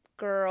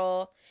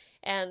girl,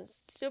 and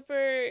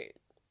super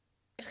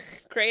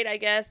great, I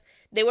guess.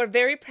 They were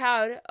very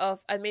proud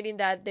of admitting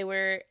that they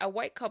were a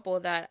white couple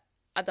that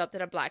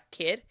adopted a black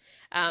kid,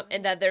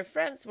 and that their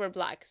friends were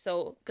black.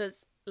 So,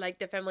 because like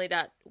the family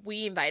that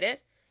we invited,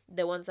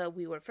 the ones that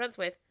we were friends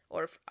with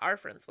or are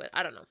friends with,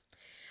 I don't know.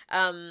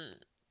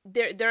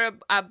 They're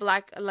a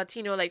black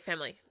Latino like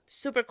family.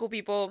 Super cool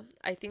people.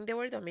 I think they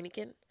were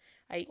Dominican.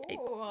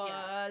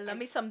 Let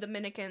me some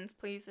Dominicans,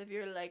 please, if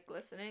you're like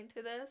listening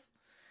to this.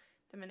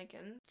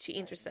 Dominican. She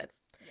interested.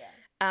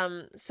 Yeah.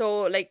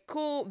 So like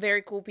cool,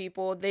 very cool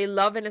people. They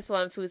love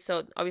Venezuelan food,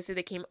 so obviously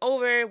they came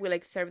over. We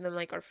like served them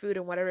like our food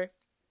and whatever.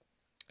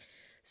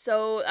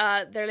 So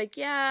they're like,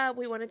 yeah,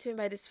 we wanted to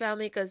invite this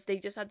family because they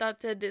just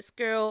adopted this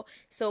girl.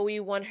 So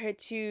we want her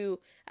to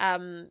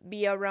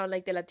be around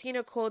like the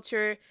Latino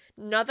culture.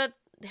 Not that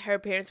her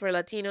parents were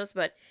Latinos,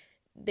 but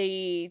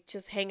they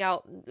just hang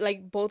out,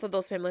 like both of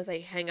those families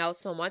like hang out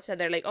so much that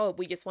they're like, oh,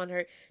 we just want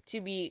her to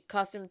be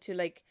accustomed to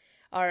like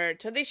our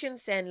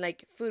traditions and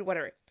like food,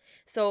 whatever.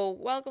 So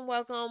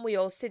welcome, we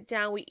all sit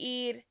down, we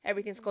eat,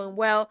 everything's going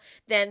well.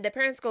 Then the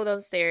parents go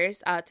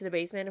downstairs to the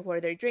basement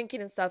where they're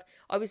drinking and stuff.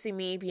 Obviously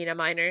me being a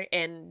minor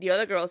and the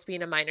other girls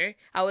being a minor.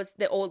 I was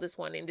the oldest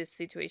one in this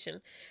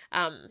situation,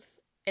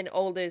 and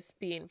oldest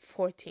being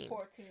 14.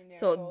 14 years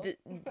so old.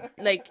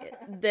 Like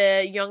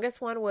the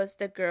youngest one was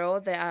the girl,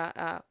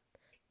 the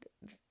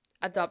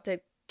adopted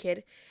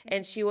kid,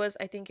 and she was,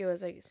 I think it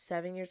was like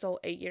 7 years old,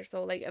 8 years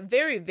old, like a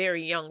very,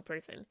 very young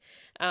person,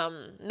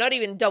 not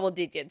even double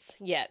digits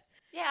yet.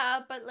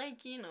 Yeah, but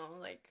like, you know,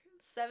 like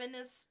 7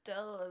 is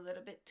still a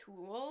little bit too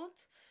old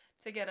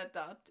to get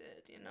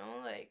adopted, you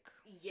know, like.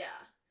 Yeah.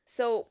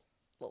 So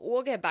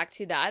we'll get back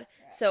to that.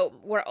 Yeah. So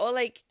we're all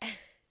like,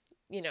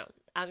 you know,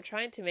 I'm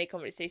trying to make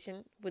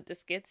conversation with the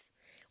kids,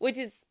 which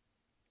is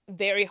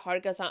very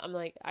hard because I'm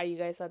like, are you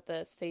guys at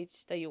the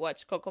stage that you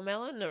watch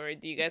Cocomelon, or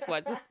do you guys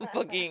watch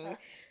fucking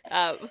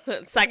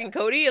Zack and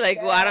Cody? Like,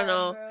 yeah, well, I don't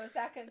know. Bro,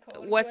 Zack and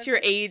Cody, what's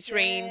your age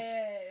range?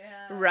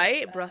 Yeah,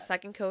 right, bro?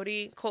 Zack and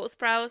Cody, Cole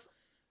Sprouse,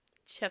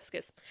 chef's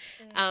kiss.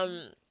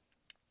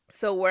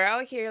 So we're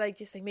out here like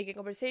just like making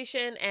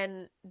conversation,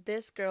 and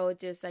this girl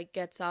just like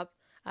gets up,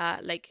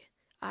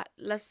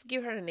 let's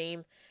give her a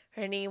name.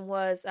 Her name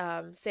was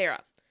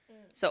Sarah.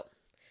 So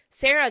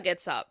Sarah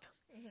gets up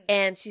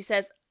and she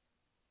says,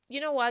 you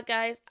know what,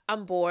 guys?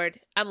 I'm bored.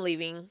 I'm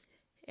leaving.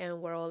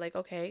 And we're all like,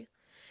 okay.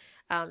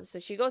 So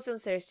she goes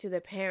downstairs to the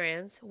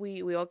parents.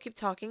 We all keep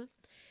talking.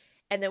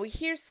 And then we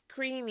hear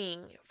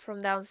screaming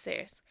from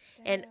downstairs.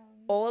 Damn. And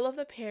all of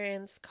the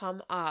parents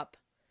come up.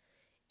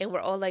 And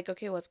we're all like,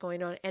 okay, what's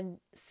going on? And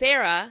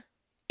Sarah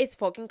is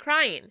fucking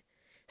crying.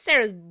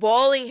 Sarah's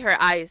bawling her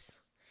eyes.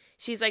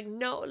 She's like,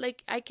 no,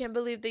 like, I can't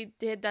believe they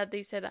did that.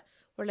 They said that.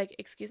 We're like,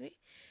 excuse me?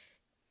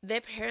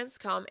 the parents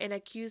come and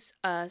accuse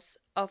us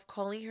of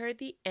calling her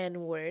the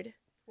N-word.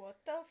 What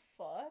the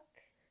fuck?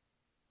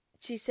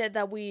 She said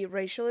that we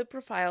racially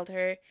profiled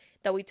her,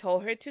 that we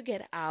told her to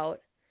get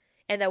out,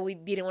 and that we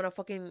didn't want to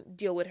fucking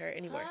deal with her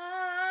anymore.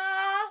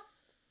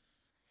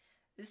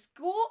 Excuse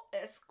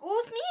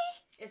me?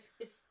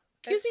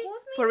 Excuse me?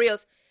 For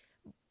reals.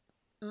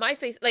 My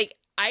face, like,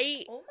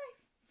 Oh my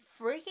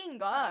freaking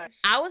gosh.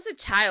 I was a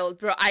child,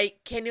 bro. I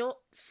cannot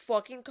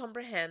fucking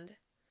comprehend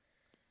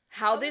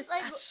how this,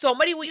 like,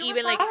 somebody would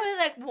even, like, probably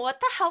like, what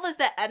the hell is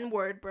the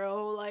N-word,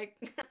 bro? Like,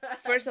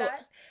 first of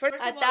all,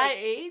 at that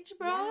age,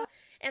 bro? Yeah.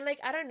 And, like,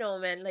 I don't know,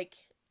 man, like,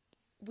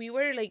 we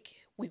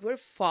were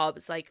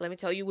fobs. Like, let me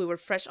tell you, we were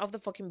fresh off the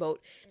fucking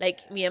boat.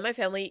 Like, me and my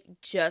family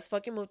just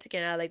fucking moved to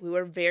Canada. Like, we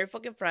were very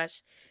fucking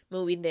fresh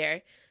moving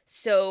there.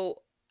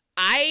 So,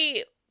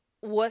 I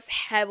was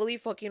heavily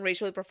fucking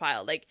racially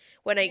profiled. Like,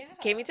 when I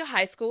came into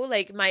high school,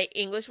 like, my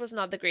English was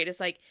not the greatest.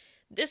 Like,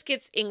 this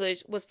kid's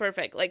English was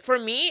perfect. Like, for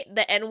me,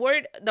 the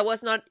N-word, that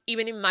was not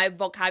even in my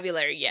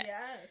vocabulary yet.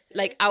 Yeah,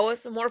 like, I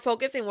was more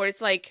focused in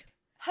words like,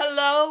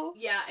 hello.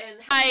 Yeah, and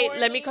hi,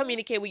 let me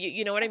communicate with you.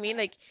 You know what I mean?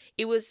 Like,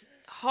 it was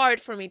hard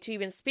for me to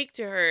even speak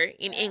to her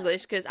in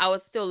English because I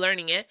was still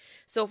learning it.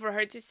 So for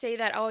her to say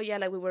that, oh yeah,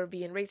 like we were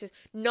being racist.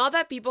 Not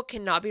that people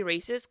cannot be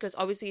racist, because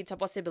obviously it's a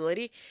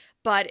possibility.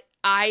 But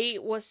I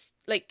was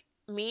like,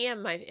 me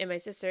and my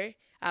sister,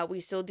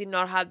 we still did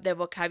not have the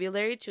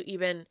vocabulary to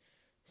even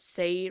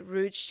say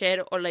rude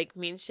shit or like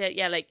mean shit.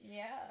 Yeah, like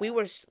we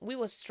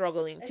were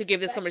struggling to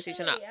give this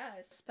conversation up. Yeah,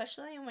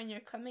 especially when you're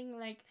coming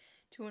like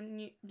to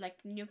a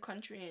new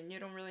country and you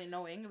don't really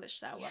know English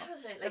that well.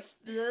 Like,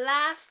 the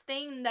last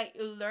thing that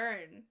you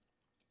learn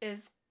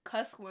is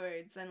cuss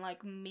words and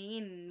like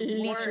mean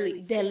literally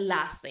words. The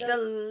last thing. The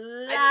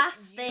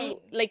last thing.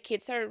 Like,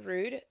 kids are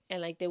rude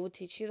and like they will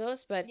teach you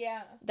those, but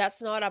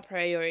that's not a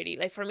priority.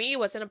 Like, for me, it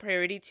wasn't a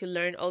priority to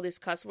learn all these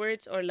cuss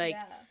words or like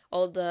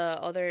all the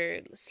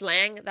other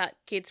slang that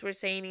kids were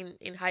saying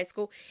in high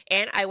school.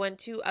 And I went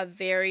to a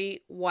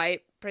very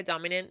white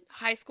predominant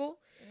high school.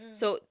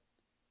 So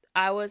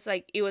I was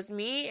like, it was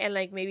me and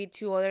like maybe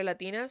two other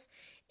Latinas,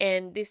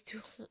 and these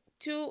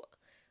two,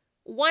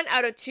 1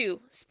 out of 2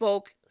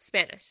 spoke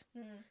Spanish.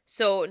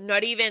 So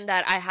not even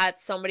that I had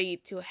somebody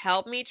to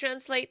help me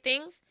translate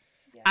things.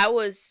 I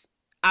was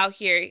out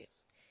here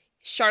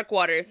shark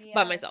waters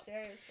by myself.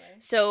 Seriously.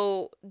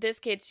 So this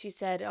kid, she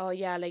said, oh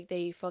yeah, like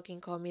they fucking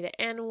called me the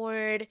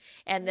N-word,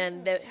 and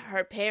then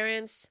her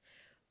parents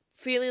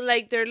feeling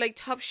like they're like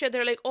tough shit.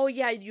 They're like, oh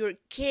yeah, your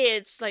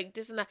kids, like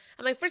this and that.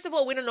 I'm like, first of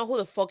all, we don't know who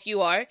the fuck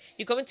you are.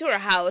 You come into our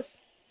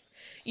house,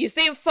 you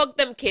saying fuck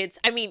them kids.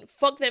 I mean,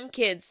 fuck them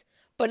kids,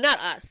 but not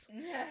us.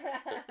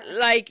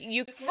 Like,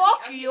 you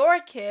fuck your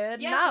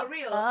kid, not for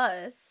real.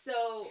 us.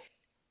 So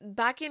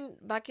back in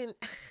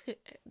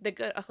the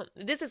good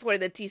this is where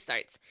the tea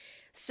starts.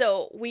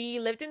 So we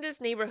lived in this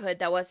neighborhood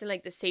that wasn't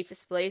like the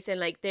safest place, and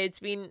like there's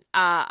been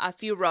a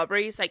few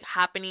robberies like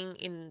happening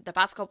in the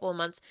past couple of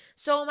months.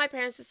 So my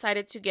parents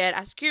decided to get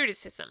a security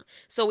system.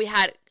 So we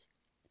had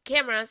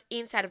cameras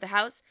inside of the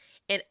house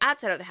and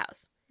outside of the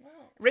house,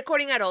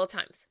 recording at all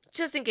times,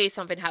 just in case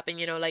something happened.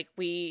 You know, like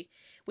we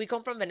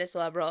come from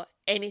Venezuela, bro.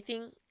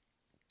 Anything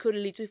could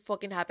literally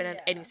fucking happen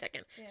at any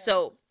second.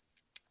 So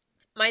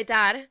my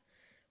dad,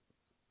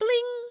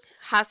 bling,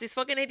 has this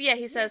fucking idea.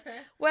 He says,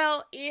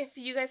 well, if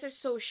you guys are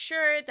so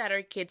sure that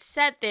our kids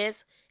said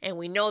this, and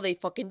we know they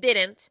fucking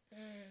didn't,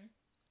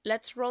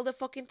 let's roll the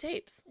fucking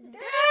tapes.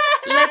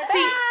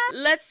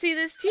 Let's see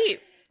this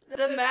tape.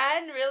 The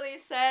man really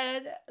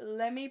said,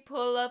 let me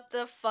pull up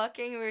the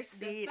fucking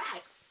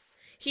receipts.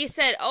 He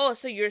said, oh,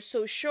 so you're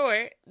so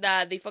sure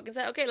that they fucking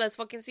said, okay, let's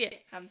fucking see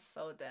it. I'm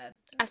so dead.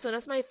 As soon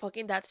as my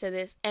fucking dad said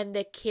this, and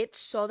the kid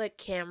saw the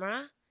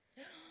camera,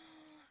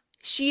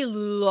 she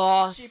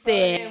lost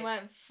it. She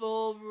went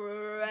full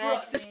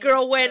red. This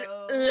girl went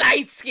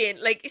light skin.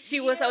 Like, she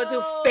was about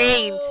to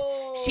faint.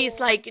 She's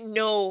like,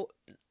 no.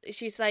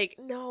 She's like,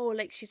 no.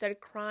 Like, she started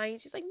crying.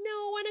 She's like, no,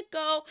 I want to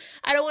go.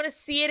 I don't want to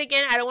see it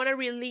again. I don't want to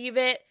relieve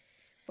it.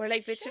 We're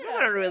like, bitch, you don't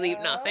want to relieve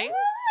nothing.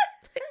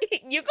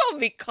 You gonna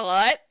be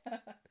caught.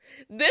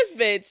 This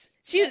bitch.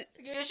 That's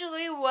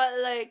usually what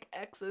like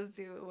exes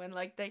do when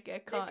like they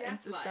get caught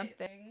into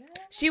something.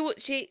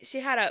 She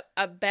had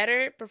a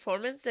better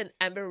performance than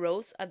Amber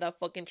Rose at that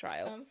fucking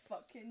trial. I'm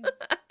fucking dead.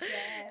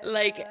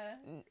 Like,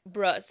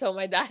 bruh. So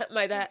my dad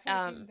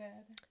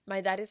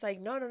is like,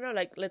 no,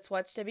 like, let's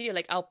watch the video.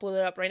 Like, I'll pull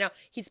it up right now.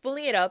 He's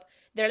pulling it up.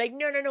 They're like,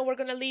 no, we're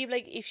gonna leave.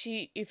 Like, if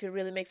it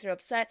really makes her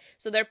upset.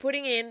 So they're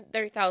putting in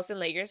their 1,000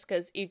 layers,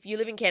 because if you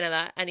live in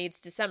Canada and it's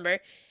December,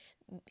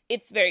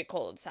 it's very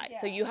cold outside.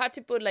 So you had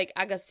to put like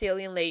a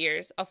gazillion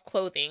layers of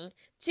clothing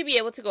to be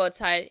able to go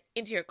outside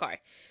into your car.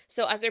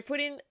 So as they're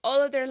putting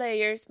all of their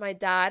layers, my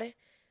dad,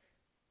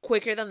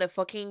 quicker than the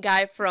fucking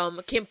guy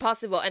from Kim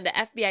Possible and the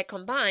FBI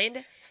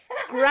combined,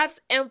 grabs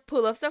and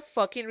pulls up the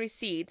fucking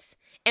receipts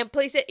and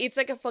plays it. It's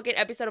like a fucking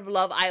episode of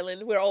Love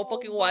Island we're all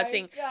fucking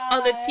watching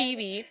on the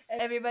TV.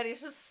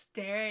 Everybody's just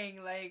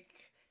staring, like,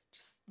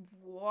 just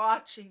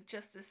watching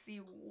just to see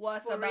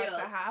what's For about reals.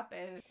 to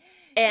happen.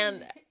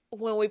 And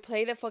when we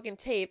play the fucking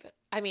tape,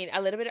 I mean,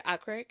 a little bit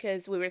awkward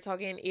because we were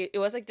talking, it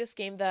was like this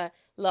game, the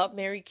Love,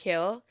 Marry,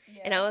 Kill.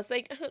 Yeah. And I was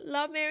like,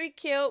 Love, Marry,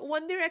 Kill,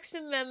 One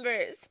Direction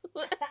members.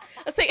 I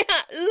was like,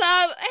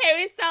 Love,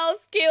 Harry Styles,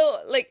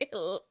 Kill. Like,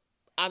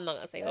 I'm not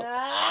going to say who.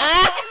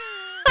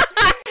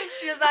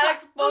 She's not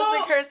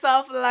exposing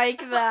herself like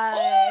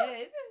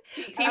that.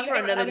 Tea for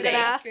another I'm day. gonna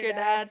ask your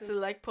dad to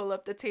like pull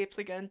up the tapes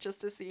again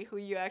just to see who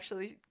you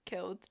actually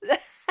killed.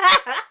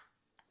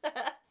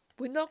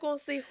 We're not going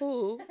to say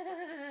who.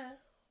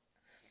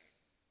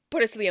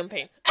 But it's Liam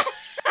Payne.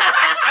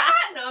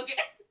 No, okay.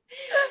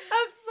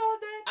 I'm so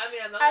dead. I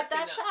mean, I'm not At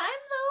gonna that say no.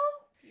 time, though?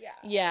 Yeah.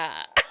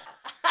 Yeah.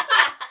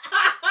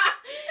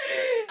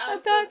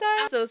 At that time?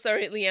 I'm so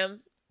sorry, Liam.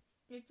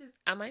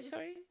 Am I it-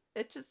 sorry?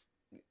 It just...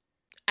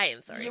 I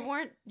am sorry. You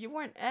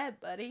weren't Ed,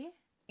 buddy.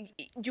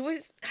 You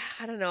was,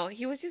 I don't know.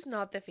 He was just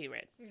not the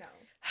favorite. No.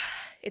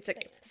 It's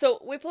okay. So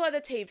we pull out the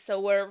tape. So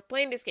we're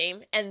playing this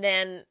game, and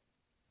then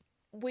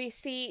we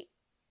see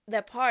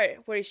the part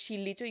where she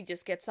literally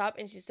just gets up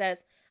and she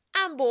says,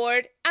 "I'm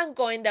bored. I'm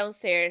going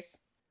downstairs,"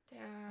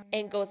 Damn.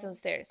 and goes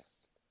downstairs.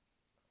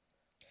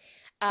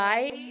 Oh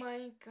I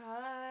my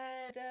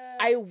god.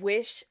 I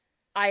wish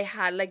I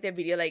had like the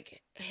video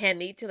like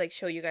handy to like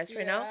show you guys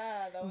right now.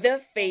 The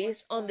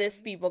face on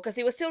these people, because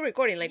it was still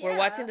recording, like we're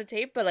watching the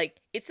tape, but like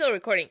it's still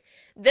recording.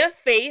 The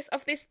face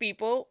of these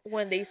people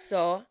when they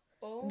saw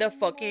the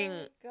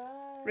fucking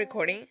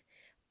recording,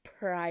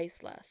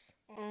 priceless.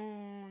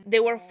 They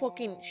were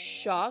fucking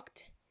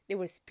shocked. They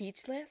were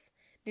speechless.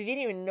 They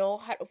didn't even know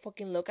how to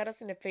fucking look at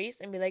us in the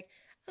face and be like,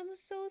 "I'm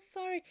so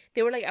sorry."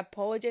 They were like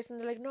apologizing.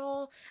 They're like,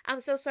 "No,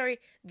 I'm so sorry."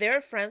 Their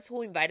friends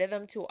who invited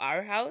them to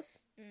our house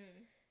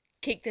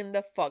kicked them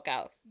the fuck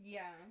out.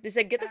 Yeah. They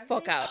said, "Get the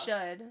fuck out."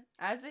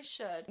 As they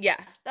should. Yeah.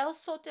 That was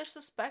so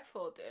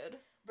disrespectful, dude.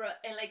 Bro,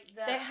 and like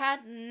They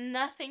had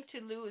nothing to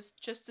lose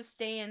just to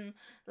stay and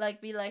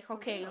like be like,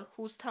 okay,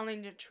 who's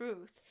telling the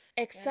truth?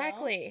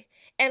 Exactly.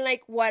 And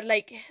like what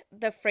like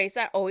the phrase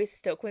that always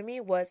stuck with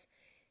me was,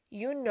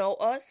 "You know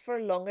us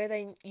for longer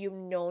than you've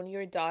known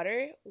your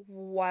daughter.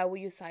 Why will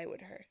you side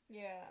with her?"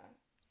 Yeah.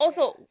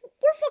 Also,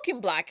 we're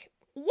fucking black.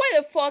 Why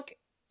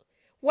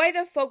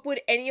the fuck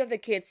would any of the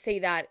kids say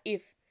that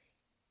if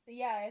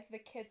Yeah, if the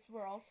kids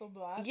were also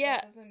black, Yeah.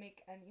 that doesn't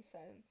make any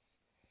sense.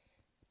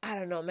 I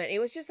don't know, man. It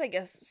was just like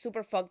a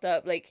super fucked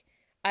up, like,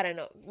 I don't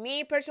know.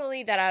 Me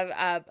personally,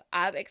 that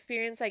I've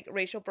experienced like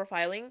racial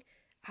profiling,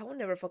 I will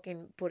never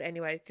fucking put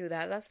anybody through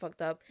that. That's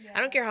fucked up. Yeah, I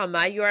don't care how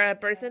mad you are at a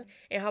person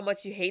and how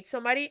much you hate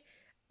somebody.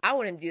 I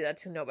wouldn't do that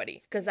to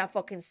nobody because that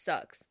fucking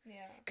sucks.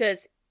 Yeah.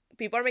 Because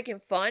people are making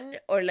fun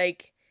or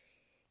like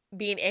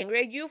being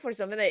angry at you for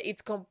something that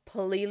it's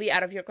completely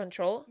out of your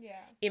control. Yeah.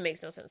 It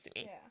makes no sense to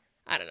me. Yeah.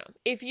 I don't know.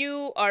 If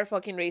you are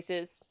fucking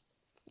racist,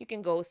 you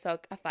can go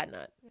suck a fat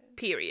nut.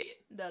 Period.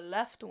 The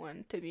left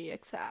one, to be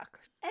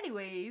exact.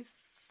 Anyways.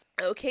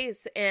 Okay,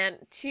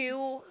 and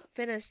to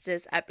finish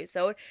this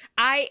episode,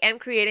 I am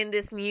creating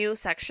this new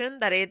section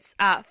that it's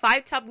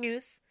 5 top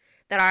news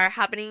that are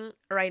happening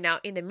right now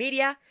in the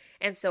media.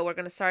 And so we're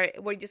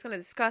just going to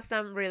discuss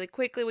them really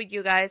quickly with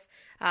you guys.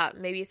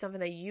 Maybe it's something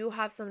that you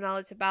have some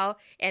knowledge about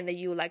and that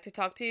you would like to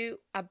talk to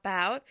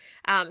about.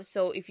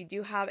 So if you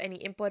do have any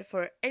input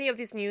for any of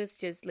these news,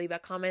 just leave a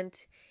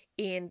comment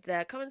in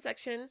the comment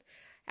section.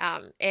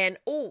 And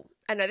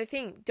another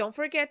thing, don't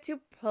forget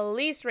to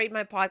please rate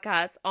my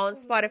podcast on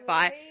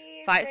Spotify.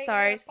 5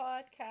 stars.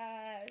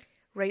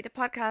 Rate the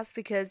podcast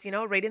because,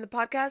 rating the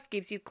podcast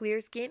gives you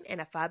clear skin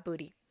and a fat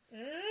booty.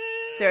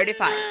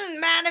 Certified.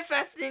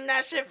 Manifesting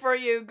that shit for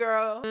you,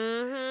 girl.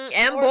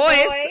 And Or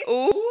boys.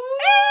 Ooh.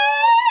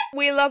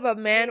 We love a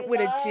man with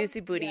a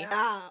juicy booty.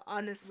 Yeah,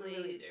 honestly. We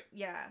really do.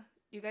 Yeah.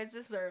 You guys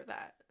deserve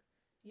that.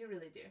 You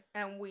really do.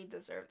 And we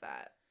deserve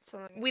that.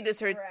 So We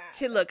deserve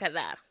to look at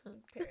that.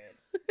 Period.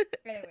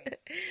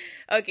 Anyways.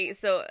 Okay,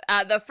 so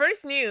the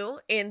first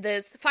new in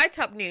this 5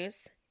 top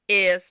news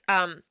is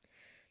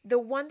the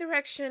One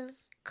Direction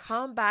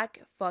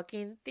comeback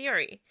fucking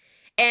theory.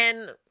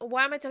 And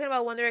why am I talking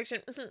about One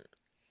Direction?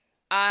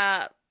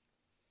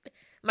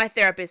 My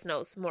therapist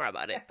knows more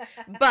about it.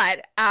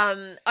 But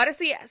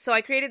honestly, so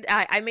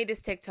I made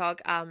this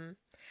TikTok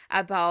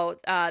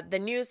about the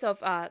news of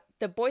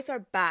The Boys Are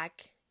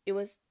Back. It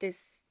was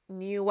this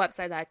new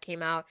website that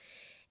came out,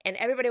 and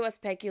everybody was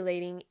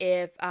speculating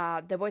if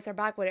The Boys Are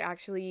Back would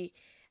actually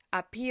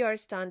a PR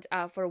stunt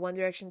for One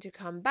Direction to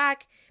come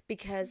back,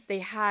 because they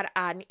had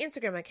an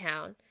Instagram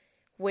account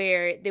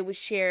where they would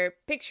share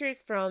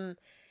pictures from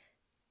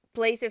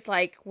places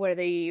like where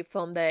they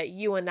filmed the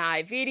You and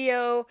I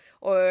video,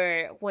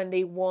 or when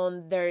they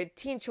won their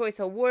Teen Choice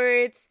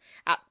Awards.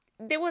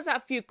 There was a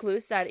few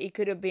clues that it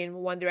could have been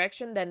One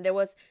Direction. Then there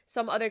was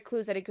some other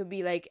clues that it could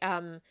be like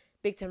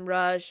Big Time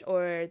Rush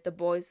or the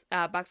boys,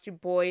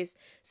 Backstreet Boys.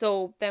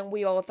 So then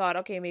we all thought,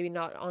 okay, maybe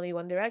not only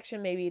One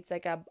Direction, maybe it's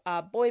like a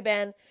boy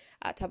band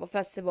type of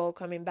festival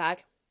coming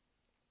back.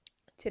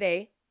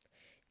 Today,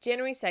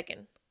 January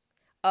 2nd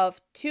of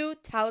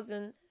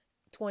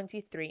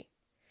 2023,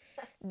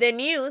 the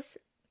news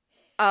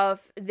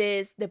of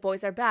this The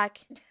Boys Are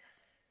Back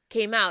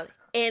came out,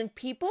 and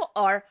people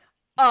are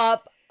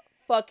up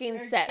fucking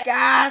set.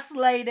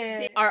 Gaslighted.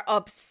 They are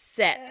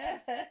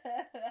upset.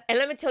 And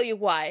let me tell you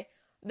why.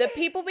 The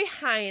people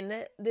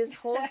behind this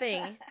whole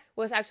thing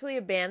was actually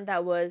a band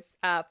that was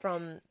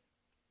from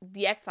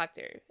the X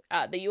Factor,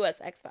 the US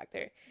X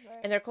Factor. Right.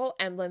 And they're called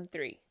Emblem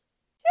 3.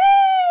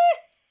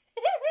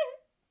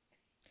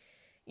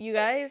 You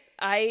guys,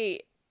 I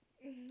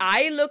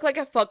look like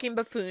a fucking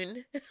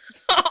buffoon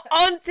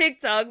on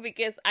TikTok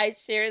because I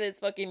share this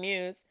fucking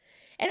news.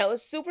 And I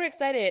was super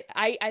excited.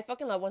 I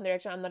fucking love One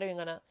Direction. I'm not even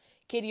gonna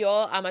kid you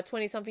all. I'm a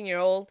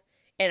 20-something-year-old.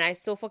 And I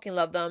still fucking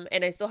love them.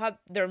 And I still have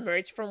their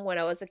merch from when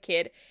I was a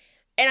kid.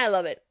 And I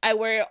love it. I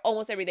wear it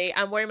almost every day.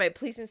 I'm wearing my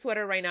pleasing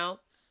sweater right now.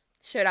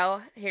 Shout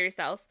out Harry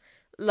Styles.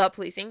 Love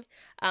pleasing.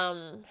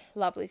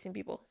 Love pleasing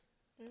people.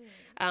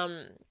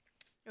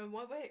 In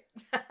what way?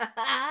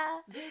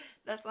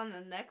 That's on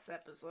the next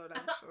episode,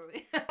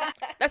 actually.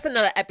 That's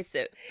another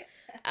episode.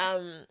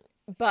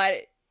 But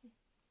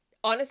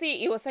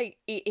honestly, it was like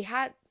it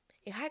had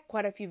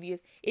quite a few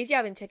views. If you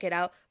haven't checked it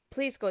out,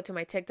 please go to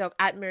my TikTok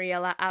at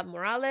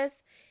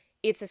Mariela@Morales.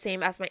 It's the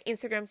same as my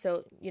Instagram,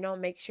 so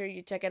make sure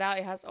you check it out.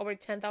 It has over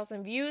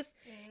 10,000 views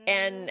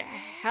and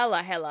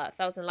hella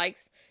 1,000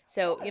 likes.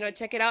 So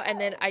check it out.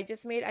 And then I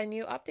just made a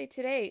new update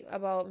today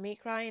about me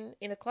crying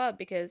in the club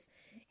because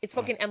it's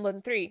fucking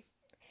Emblem 3.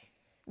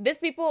 These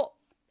people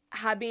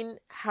have been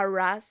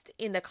harassed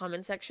in the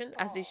comment section,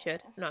 as they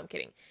should. No, I'm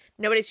kidding.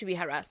 Nobody should be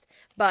harassed.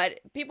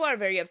 But people are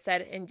very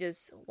upset and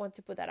just want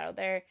to put that out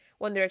there.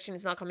 One Direction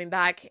is not coming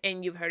back,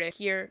 and you've heard it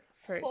here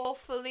first.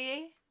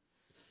 Hopefully,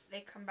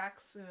 they come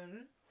back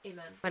soon.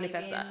 Amen.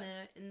 Manifest that.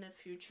 In the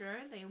future,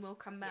 they will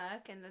come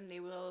back, and then they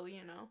will,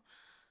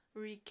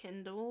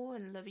 rekindle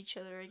and love each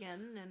other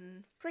again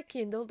and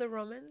rekindle the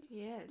romance.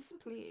 Yes,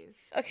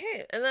 please.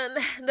 Okay, and then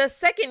the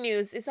second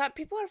news is that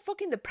people are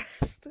fucking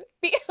depressed.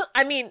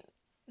 I mean,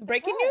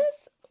 breaking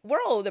news,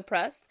 we're all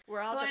depressed.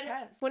 We're all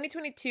depressed.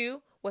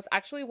 2022 was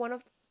actually one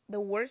of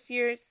the worst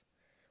years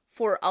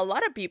for a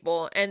lot of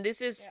people, and this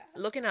is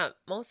looking at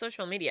most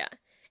social media.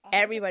 100%.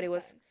 Everybody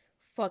was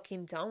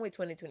fucking done with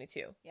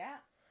 2022. Yeah.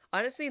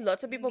 Honestly,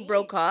 lots of people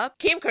broke up.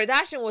 Kim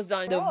Kardashian was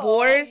done,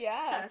 divorced.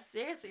 Yeah,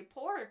 seriously,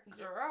 poor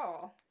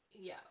girl.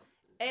 Yeah.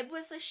 It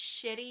was a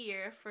shitty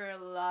year for a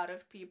lot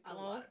of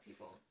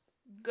people.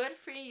 Good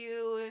for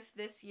you if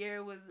this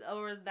year was,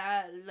 or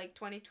that,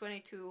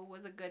 2022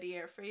 was a good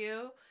year for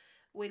you.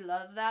 We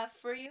love that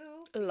for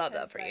you. Love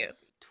that for you.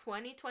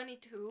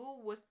 2022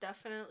 was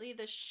definitely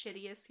the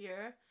shittiest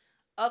year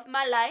of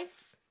my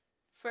life,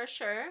 for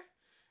sure.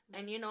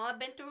 And I've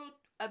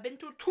been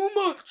through too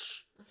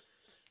much.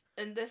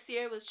 And this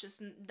year was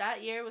just,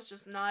 that year was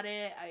just not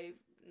it. I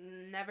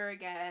never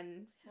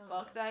again.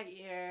 Fuck that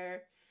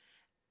year.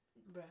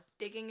 Bruh.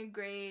 Digging a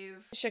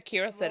grave.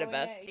 Shakira said it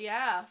best.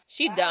 Yeah.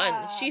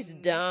 Done. She's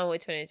done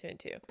with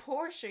 2022.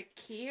 Poor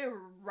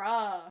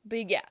Shakira.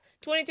 But yeah,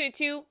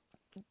 2022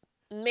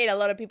 made a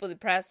lot of people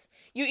depressed.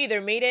 You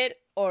either made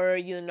it or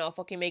you did not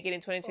fucking make it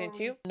in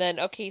 2022. Then,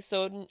 okay,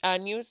 so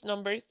news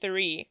number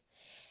 3.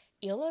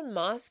 Elon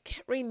Musk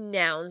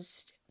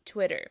renounced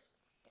Twitter.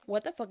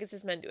 What the fuck is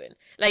this man doing?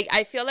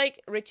 I feel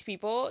like rich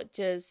people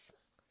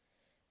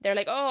they're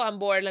like, oh, I'm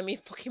bored. Let me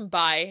fucking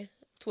buy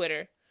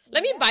Twitter.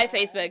 Let me buy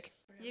Facebook.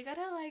 You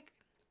gotta,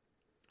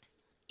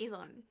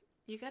 Elon,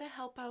 you gotta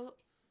help out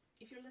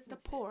the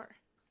poor.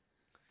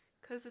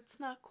 Because it's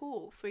not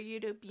cool for you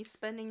to be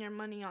spending your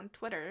money on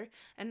Twitter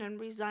and then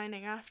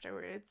resigning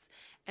afterwards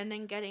and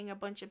then getting a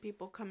bunch of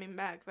people coming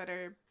back that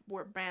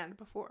were banned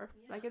before.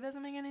 Yeah. It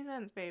doesn't make any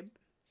sense, babe.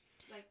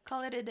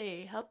 Call it a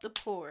day. Help the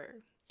poor.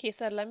 He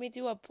said, let me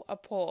do a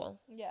poll.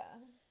 Yeah.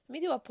 Let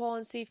me do a poll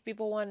and see if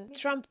people want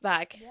Trump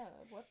back. Yeah,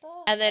 what the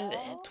And then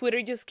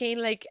Twitter just gained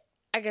a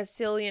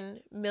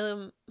gazillion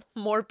million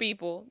more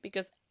people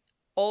because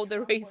all the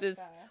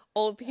racist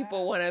old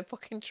people want to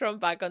fucking Trump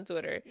back on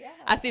Twitter. Yeah.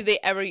 As if they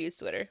ever use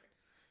Twitter.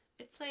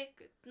 It's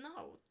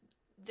no.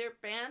 They're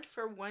banned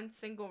for one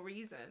single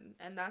reason,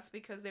 and that's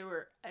because they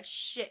were a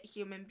shit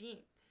human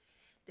being.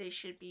 They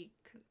should be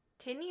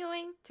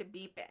continuing to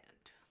be banned.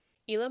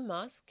 Elon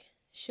Musk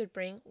should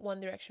bring One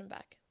Direction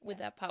back with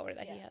that power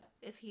that he has.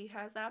 If he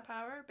has that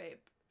power, babe.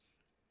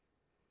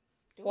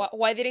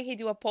 Why didn't he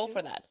do a poll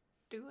for that?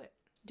 Do it.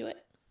 Do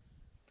it.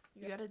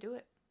 You gotta do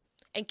it.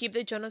 And keep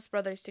the Jonas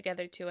Brothers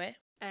together too, eh?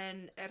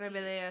 And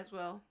RBD as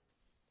well.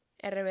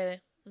 RBD.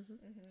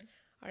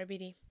 Mm-hmm.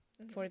 RBD.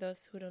 For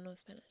those who don't know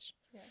Spanish.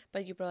 Yeah.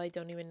 But you probably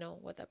don't even know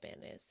what that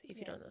band is if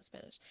you don't know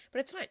Spanish. But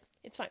it's fine.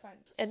 It's fine.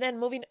 And then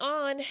moving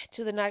on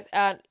to the next,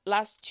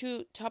 last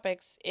 2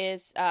 topics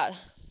is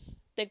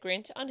the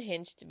Grinch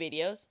Unhinged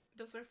videos.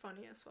 Those are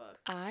funny as fuck.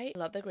 I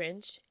love the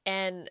Grinch.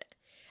 And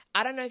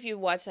I don't know if you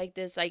watch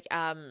this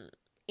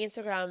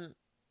Instagram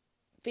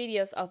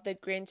videos of the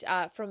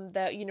Grinch from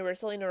the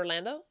Universal in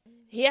Orlando.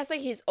 He has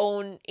his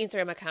own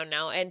Instagram account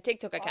now and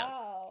TikTok account.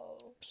 Wow.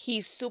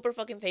 He's super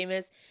fucking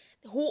famous.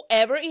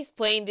 whoever is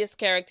playing this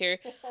character,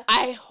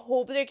 I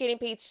hope they're getting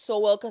paid so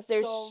well because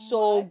they're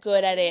so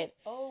good at it.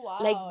 Oh, wow.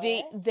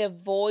 Like, the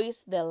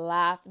voice, the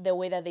laugh, the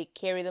way that they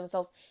carry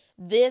themselves.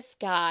 This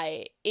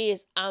guy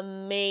is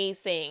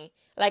amazing.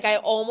 Like, I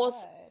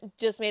almost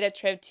just made a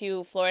trip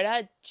to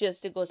Florida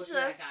just to go see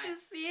that guy. Just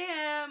to see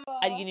him.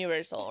 At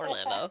Universal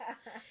Orlando.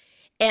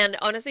 And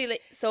honestly,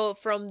 like, so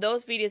from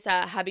those videos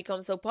that have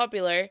become so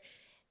popular,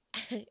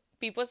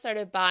 people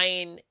started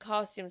buying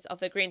costumes of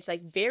the Grinch,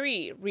 like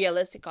very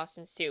realistic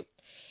costumes too.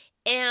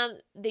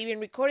 And they've been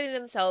recording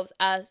themselves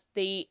as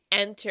they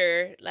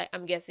enter, like,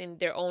 I'm guessing,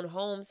 their own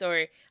homes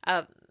or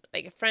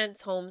like a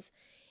friend's homes,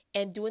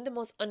 and doing the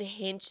most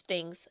unhinged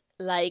things,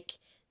 like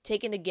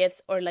taking the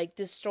gifts or like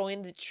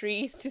destroying the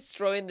trees,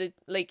 destroying the,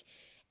 like,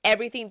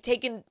 everything,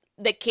 taking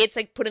the kids,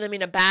 like putting them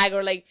in a bag,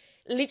 or like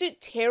literally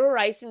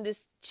terrorizing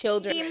these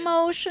children.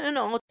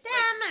 Emotional.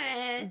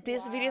 Damn it.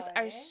 These videos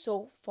are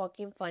so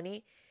fucking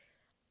funny.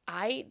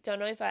 I don't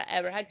know if I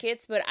ever had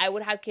kids, but I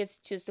would have kids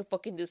just to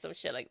fucking do some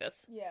shit like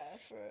this. Yeah,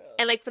 for real.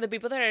 And like, for the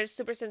people that are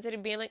super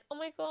sensitive, being like, oh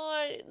my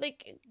god,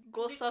 like,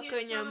 Go suck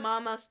on your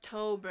mama's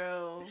toe,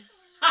 bro.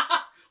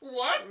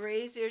 what?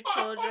 Raise your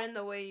children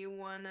the way you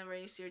want to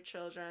raise your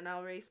children.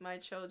 I'll raise my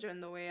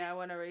children the way I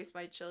want to raise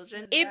my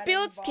children. It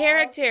builds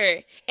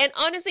character. And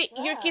honestly,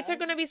 your kids are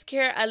gonna be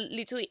scared at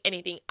literally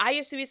anything. I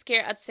used to be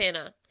scared at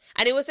Santa,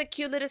 and it was a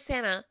cute little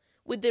Santa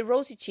with the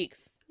rosy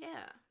cheeks. Yeah.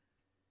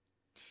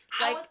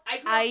 Like,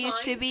 I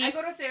used to be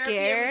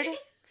scared.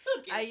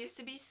 Okay. I used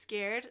to be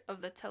scared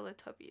of the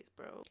Teletubbies,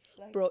 bro.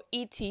 Bro,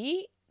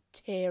 E.T.,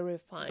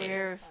 terrifying.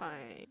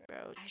 Terrifying,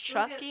 bro. I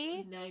still Chucky,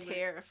 get nightmares.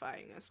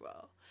 terrifying as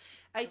well.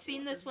 I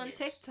seen this one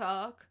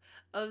TikTok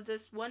of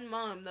this one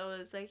mom that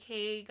was like,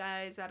 hey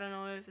guys, I don't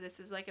know if this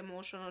is like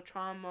emotional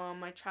trauma on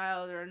my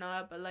child or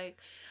not, but like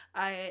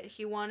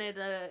he wanted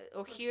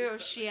or he or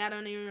she, I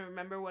don't even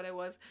remember what it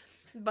was,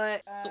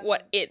 but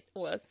What it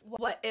was.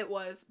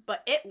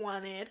 but it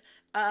wanted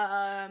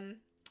a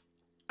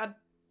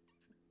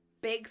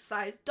big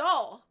size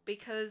doll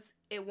because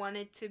it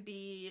wanted to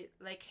be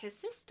like his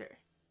sister.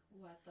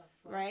 What the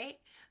fuck? Right?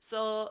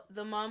 So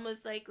the mom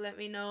was like, let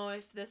me know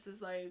if this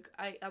is like,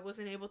 I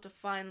wasn't able to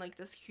find like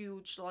this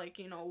huge, like,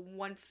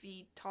 1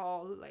 feet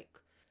tall, like,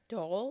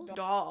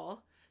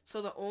 doll.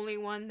 So the only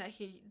one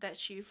that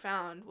she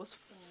found was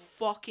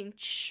fucking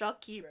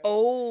Chucky.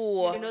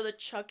 Oh. You know the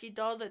Chucky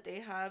doll that they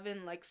have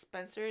in like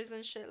Spencer's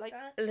and shit like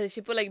that? Did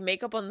she put like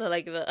makeup on the,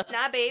 like, the...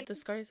 Nah, babe. The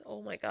scars?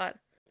 Oh my god.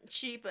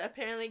 She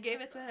apparently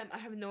gave it to him. I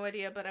have no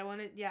idea, but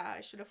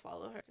I should have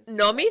followed her.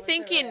 No, me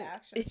thinking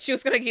she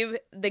was gonna give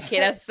the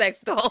kid a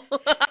sex doll.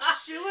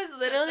 She was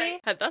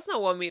literally... That's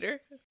not 1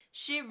 meter.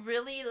 She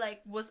really,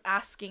 like, was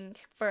asking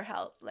for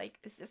help. Like,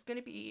 is this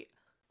gonna be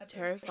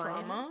Terrifying.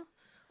 trauma?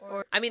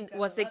 Or, I mean,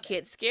 was the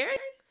kid scared?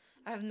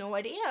 I have no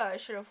idea. I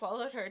should have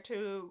followed her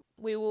to...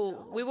 We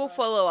will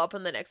follow up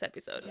on the next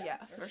episode. Yeah,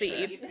 for See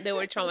sure. if they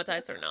were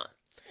traumatized or not.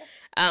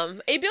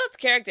 It builds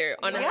character,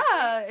 honestly.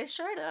 Yeah, it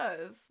sure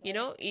does.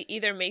 It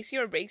either makes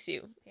you or breaks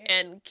you.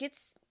 And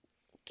kids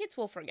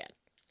will forget.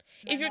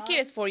 If your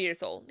kid is 4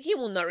 years old, he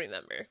will not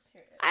remember.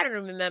 I don't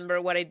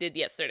remember what I did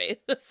yesterday.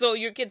 So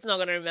your kid's not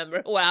going to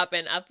remember what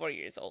happened at 4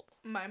 years old.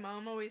 My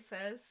mom always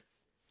says,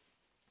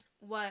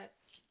 what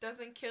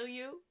doesn't kill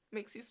you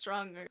makes you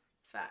stronger.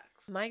 It's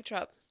facts. Mic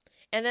drop.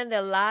 And then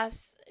the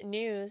last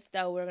news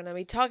that we're going to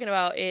be talking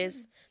about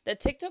is the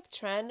TikTok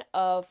trend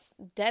of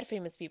dead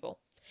famous people.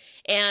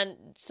 And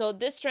so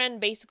this trend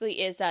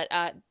basically is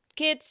that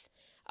kids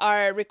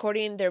are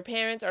recording their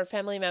parents or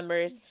family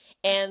members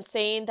and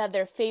saying that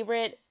their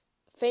favorite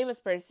famous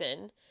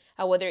person,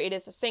 whether it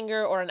is a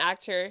singer or an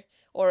actor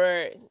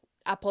or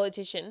a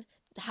politician,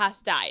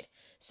 has died.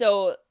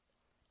 So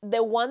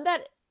the one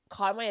that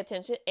caught my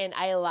attention and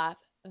I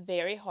laughed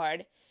very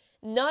hard,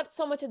 not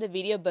so much at the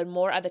video, but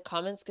more at the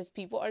comments, because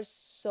people are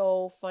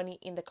so funny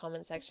in the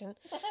comment section.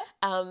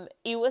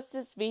 It was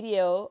this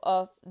video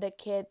of the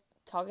kid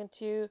talking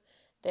to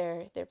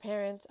their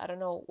parents. I don't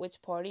know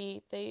which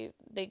party they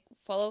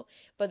follow,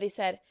 but they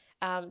said,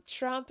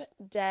 Trump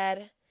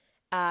dead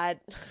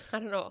at, I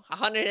don't know,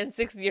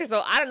 106 years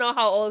old. I don't know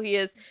how old he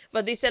is,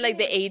 but they said like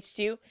the age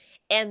too.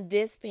 And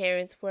these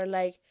parents were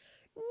like,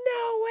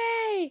 no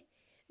way.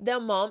 The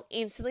mom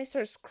instantly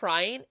starts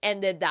crying,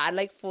 and the dad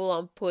like full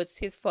on puts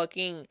his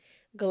fucking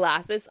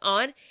glasses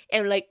on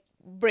and like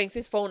brings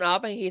his phone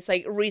up and he's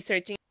like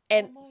researching.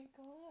 And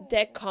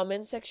that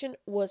comment section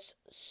was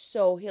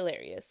so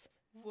hilarious.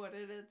 What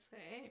did it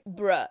say?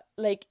 Bruh,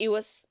 like it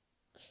was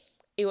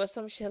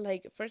some shit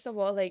like, first of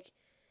all, like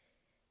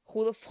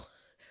who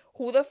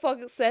the fuck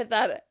said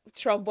that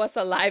Trump was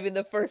alive in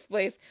the first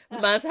place?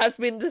 Man has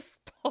been the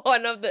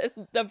spawn of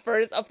the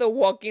first of the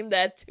Walking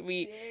Dead to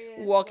be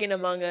walking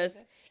among us.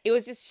 It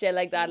was just shit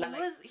like that.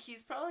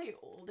 He's probably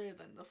older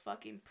than the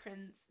fucking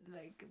prince.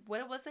 Like,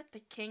 what was it? The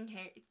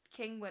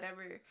king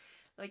whatever.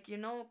 Like,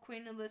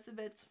 Queen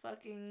Elizabeth's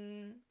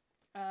fucking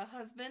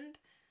husband.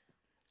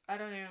 I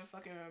don't even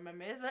fucking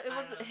remember.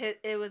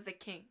 It was the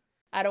king.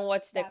 I don't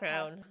watch The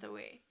Crown. Passed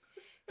away.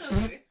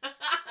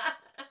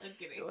 I'm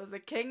kidding. It was the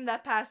king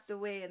that passed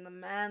away, and the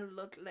man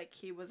looked like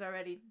he was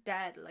already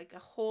dead, like a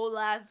whole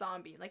ass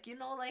zombie. Like, you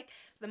know, like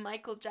the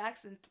Michael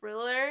Jackson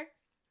Thriller,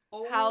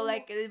 how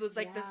like it was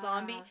like the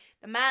zombie.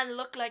 The man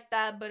looked like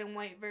that, but in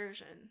white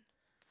version.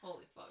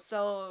 Holy fuck.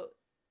 So,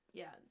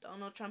 yeah,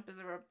 Donald Trump is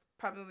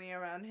probably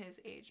around his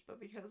age, but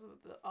because of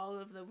all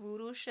of the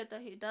voodoo shit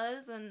that he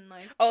does and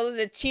like all of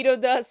the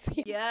Cheeto dust.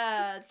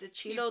 yeah, the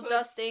Cheeto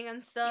dusting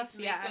and stuff.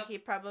 makeup. He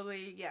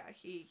probably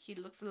he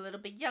looks a little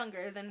bit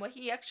younger than what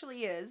he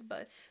actually is,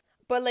 but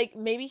like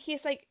maybe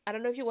he's like, I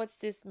don't know if you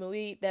watched this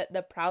movie,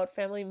 the Proud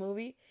Family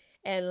movie,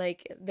 and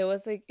like there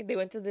was like they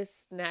went to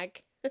this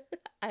snack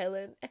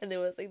island and there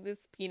was like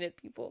this peanut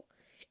people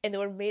and they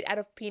were made out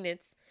of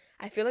peanuts.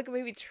 I feel like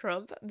maybe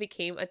Trump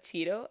became a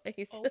Cheeto and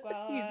he's just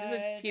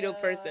a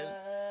Cheeto person.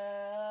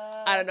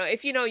 I don't know.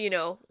 If you know, you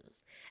know.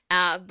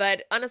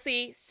 But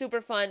honestly, super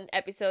fun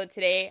episode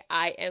today.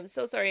 I am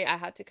so sorry I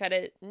had to cut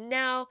it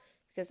now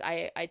because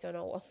I don't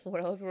know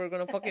what else we're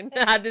gonna fucking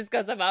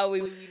discuss about. We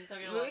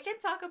can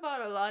talk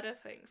about a lot of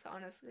things,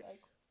 honestly.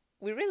 Like,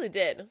 we really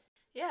did.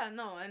 Yeah,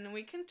 no, and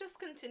we can just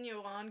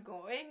continue on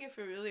going if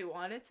we really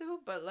wanted to,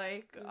 but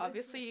like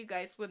obviously you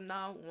guys would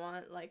not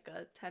want like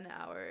a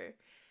 10-hour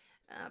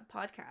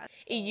podcast.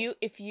 So.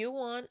 If you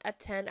want a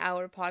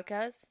 10-hour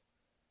podcast,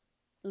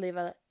 leave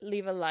a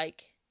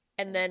like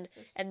and then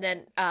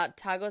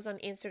tag us on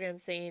Instagram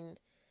saying,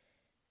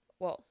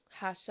 well,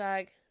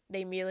 hashtag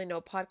they merely know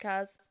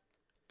podcast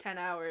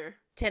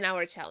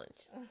 10-hour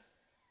challenge.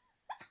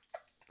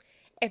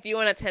 If you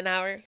want a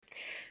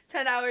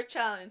 10-hour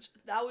challenge,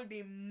 that would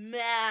be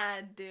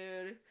mad,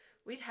 dude.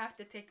 We'd have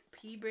to take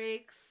pee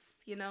breaks,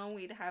 you know,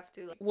 we'd have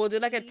to like, we'll do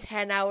like a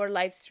 10-hour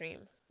live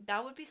stream.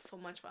 That would be so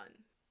much fun.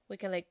 We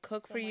can like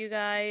cook for you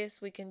guys.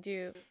 We can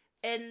do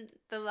in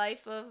the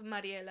life of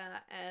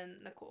Mariela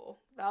and Nicolle.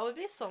 That would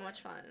be so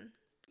much fun.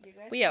 You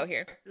guys we out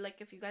here.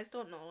 Like, if you guys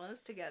don't know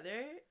us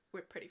together,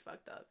 we're pretty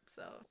fucked up,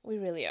 so. We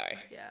really are.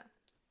 Yeah.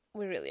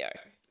 We really are.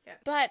 Yeah.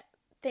 But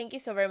thank you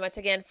so very much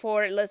again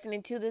for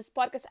listening to this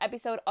podcast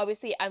episode.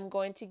 Obviously, I'm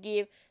going to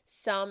give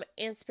some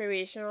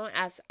inspirational,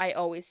 as I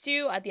always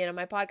do, at the end of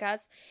my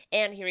podcast.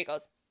 And here it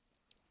goes.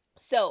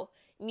 So,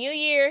 new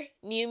year,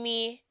 new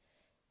me.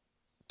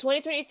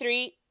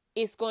 2023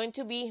 is going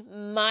to be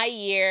my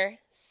year.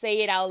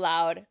 Say it out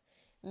loud.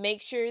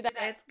 Make sure that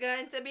it's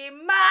going to be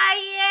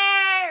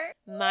my year.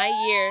 My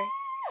year.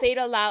 Say it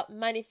out loud.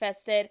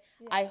 Manifest it.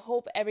 Yeah. I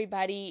hope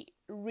everybody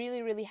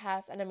really, really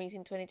has an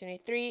amazing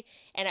 2023.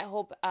 And I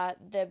hope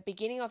the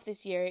beginning of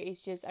this year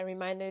is just a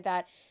reminder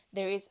that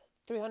there is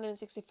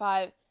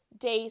 365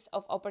 days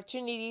of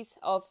opportunities,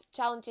 of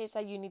challenges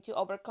that you need to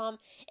overcome,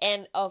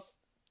 and of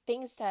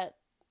things that,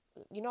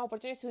 you know,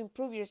 opportunities to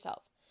improve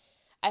yourself.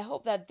 I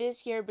hope that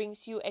this year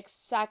brings you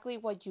exactly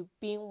what you've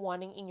been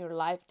wanting in your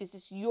life. This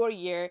is your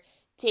year.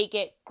 Take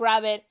it,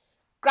 grab it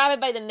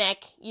by the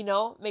neck, you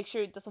know, make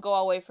sure it doesn't go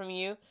away from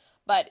you.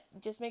 But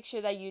just make sure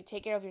that you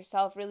take care of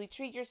yourself, really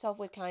treat yourself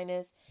with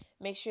kindness.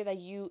 Make sure that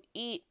you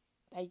eat,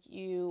 that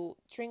you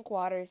drink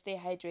water, stay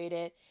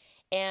hydrated,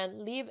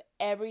 and leave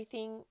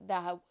everything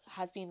that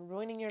has been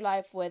ruining your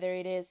life, whether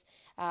it is,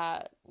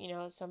 you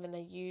know, something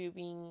that you've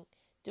been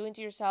doing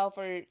to yourself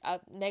or a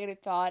negative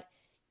thought.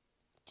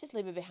 Just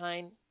leave it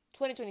behind.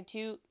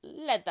 2022,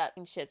 let that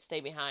shit stay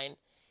behind.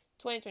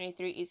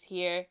 2023 is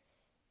here.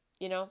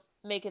 You know,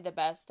 make it the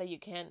best that you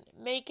can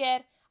make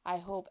it. I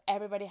hope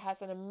everybody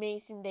has an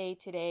amazing day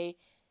today.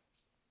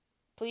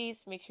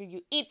 Please make sure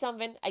you eat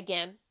something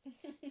again.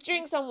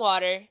 Drink some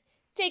water.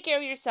 Take care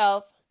of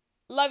yourself.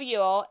 Love you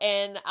all,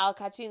 and I'll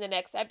catch you in the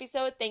next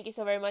episode. Thank you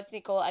so very much,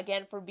 Nicolle,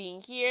 again for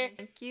being here.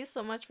 Thank you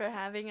so much for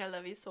having. I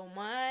love you so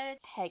much.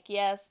 Heck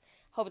yes.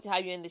 Hope to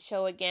have you in the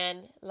show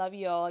again. Love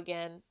you all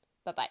again.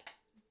 Bye-bye.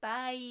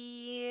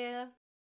 Bye.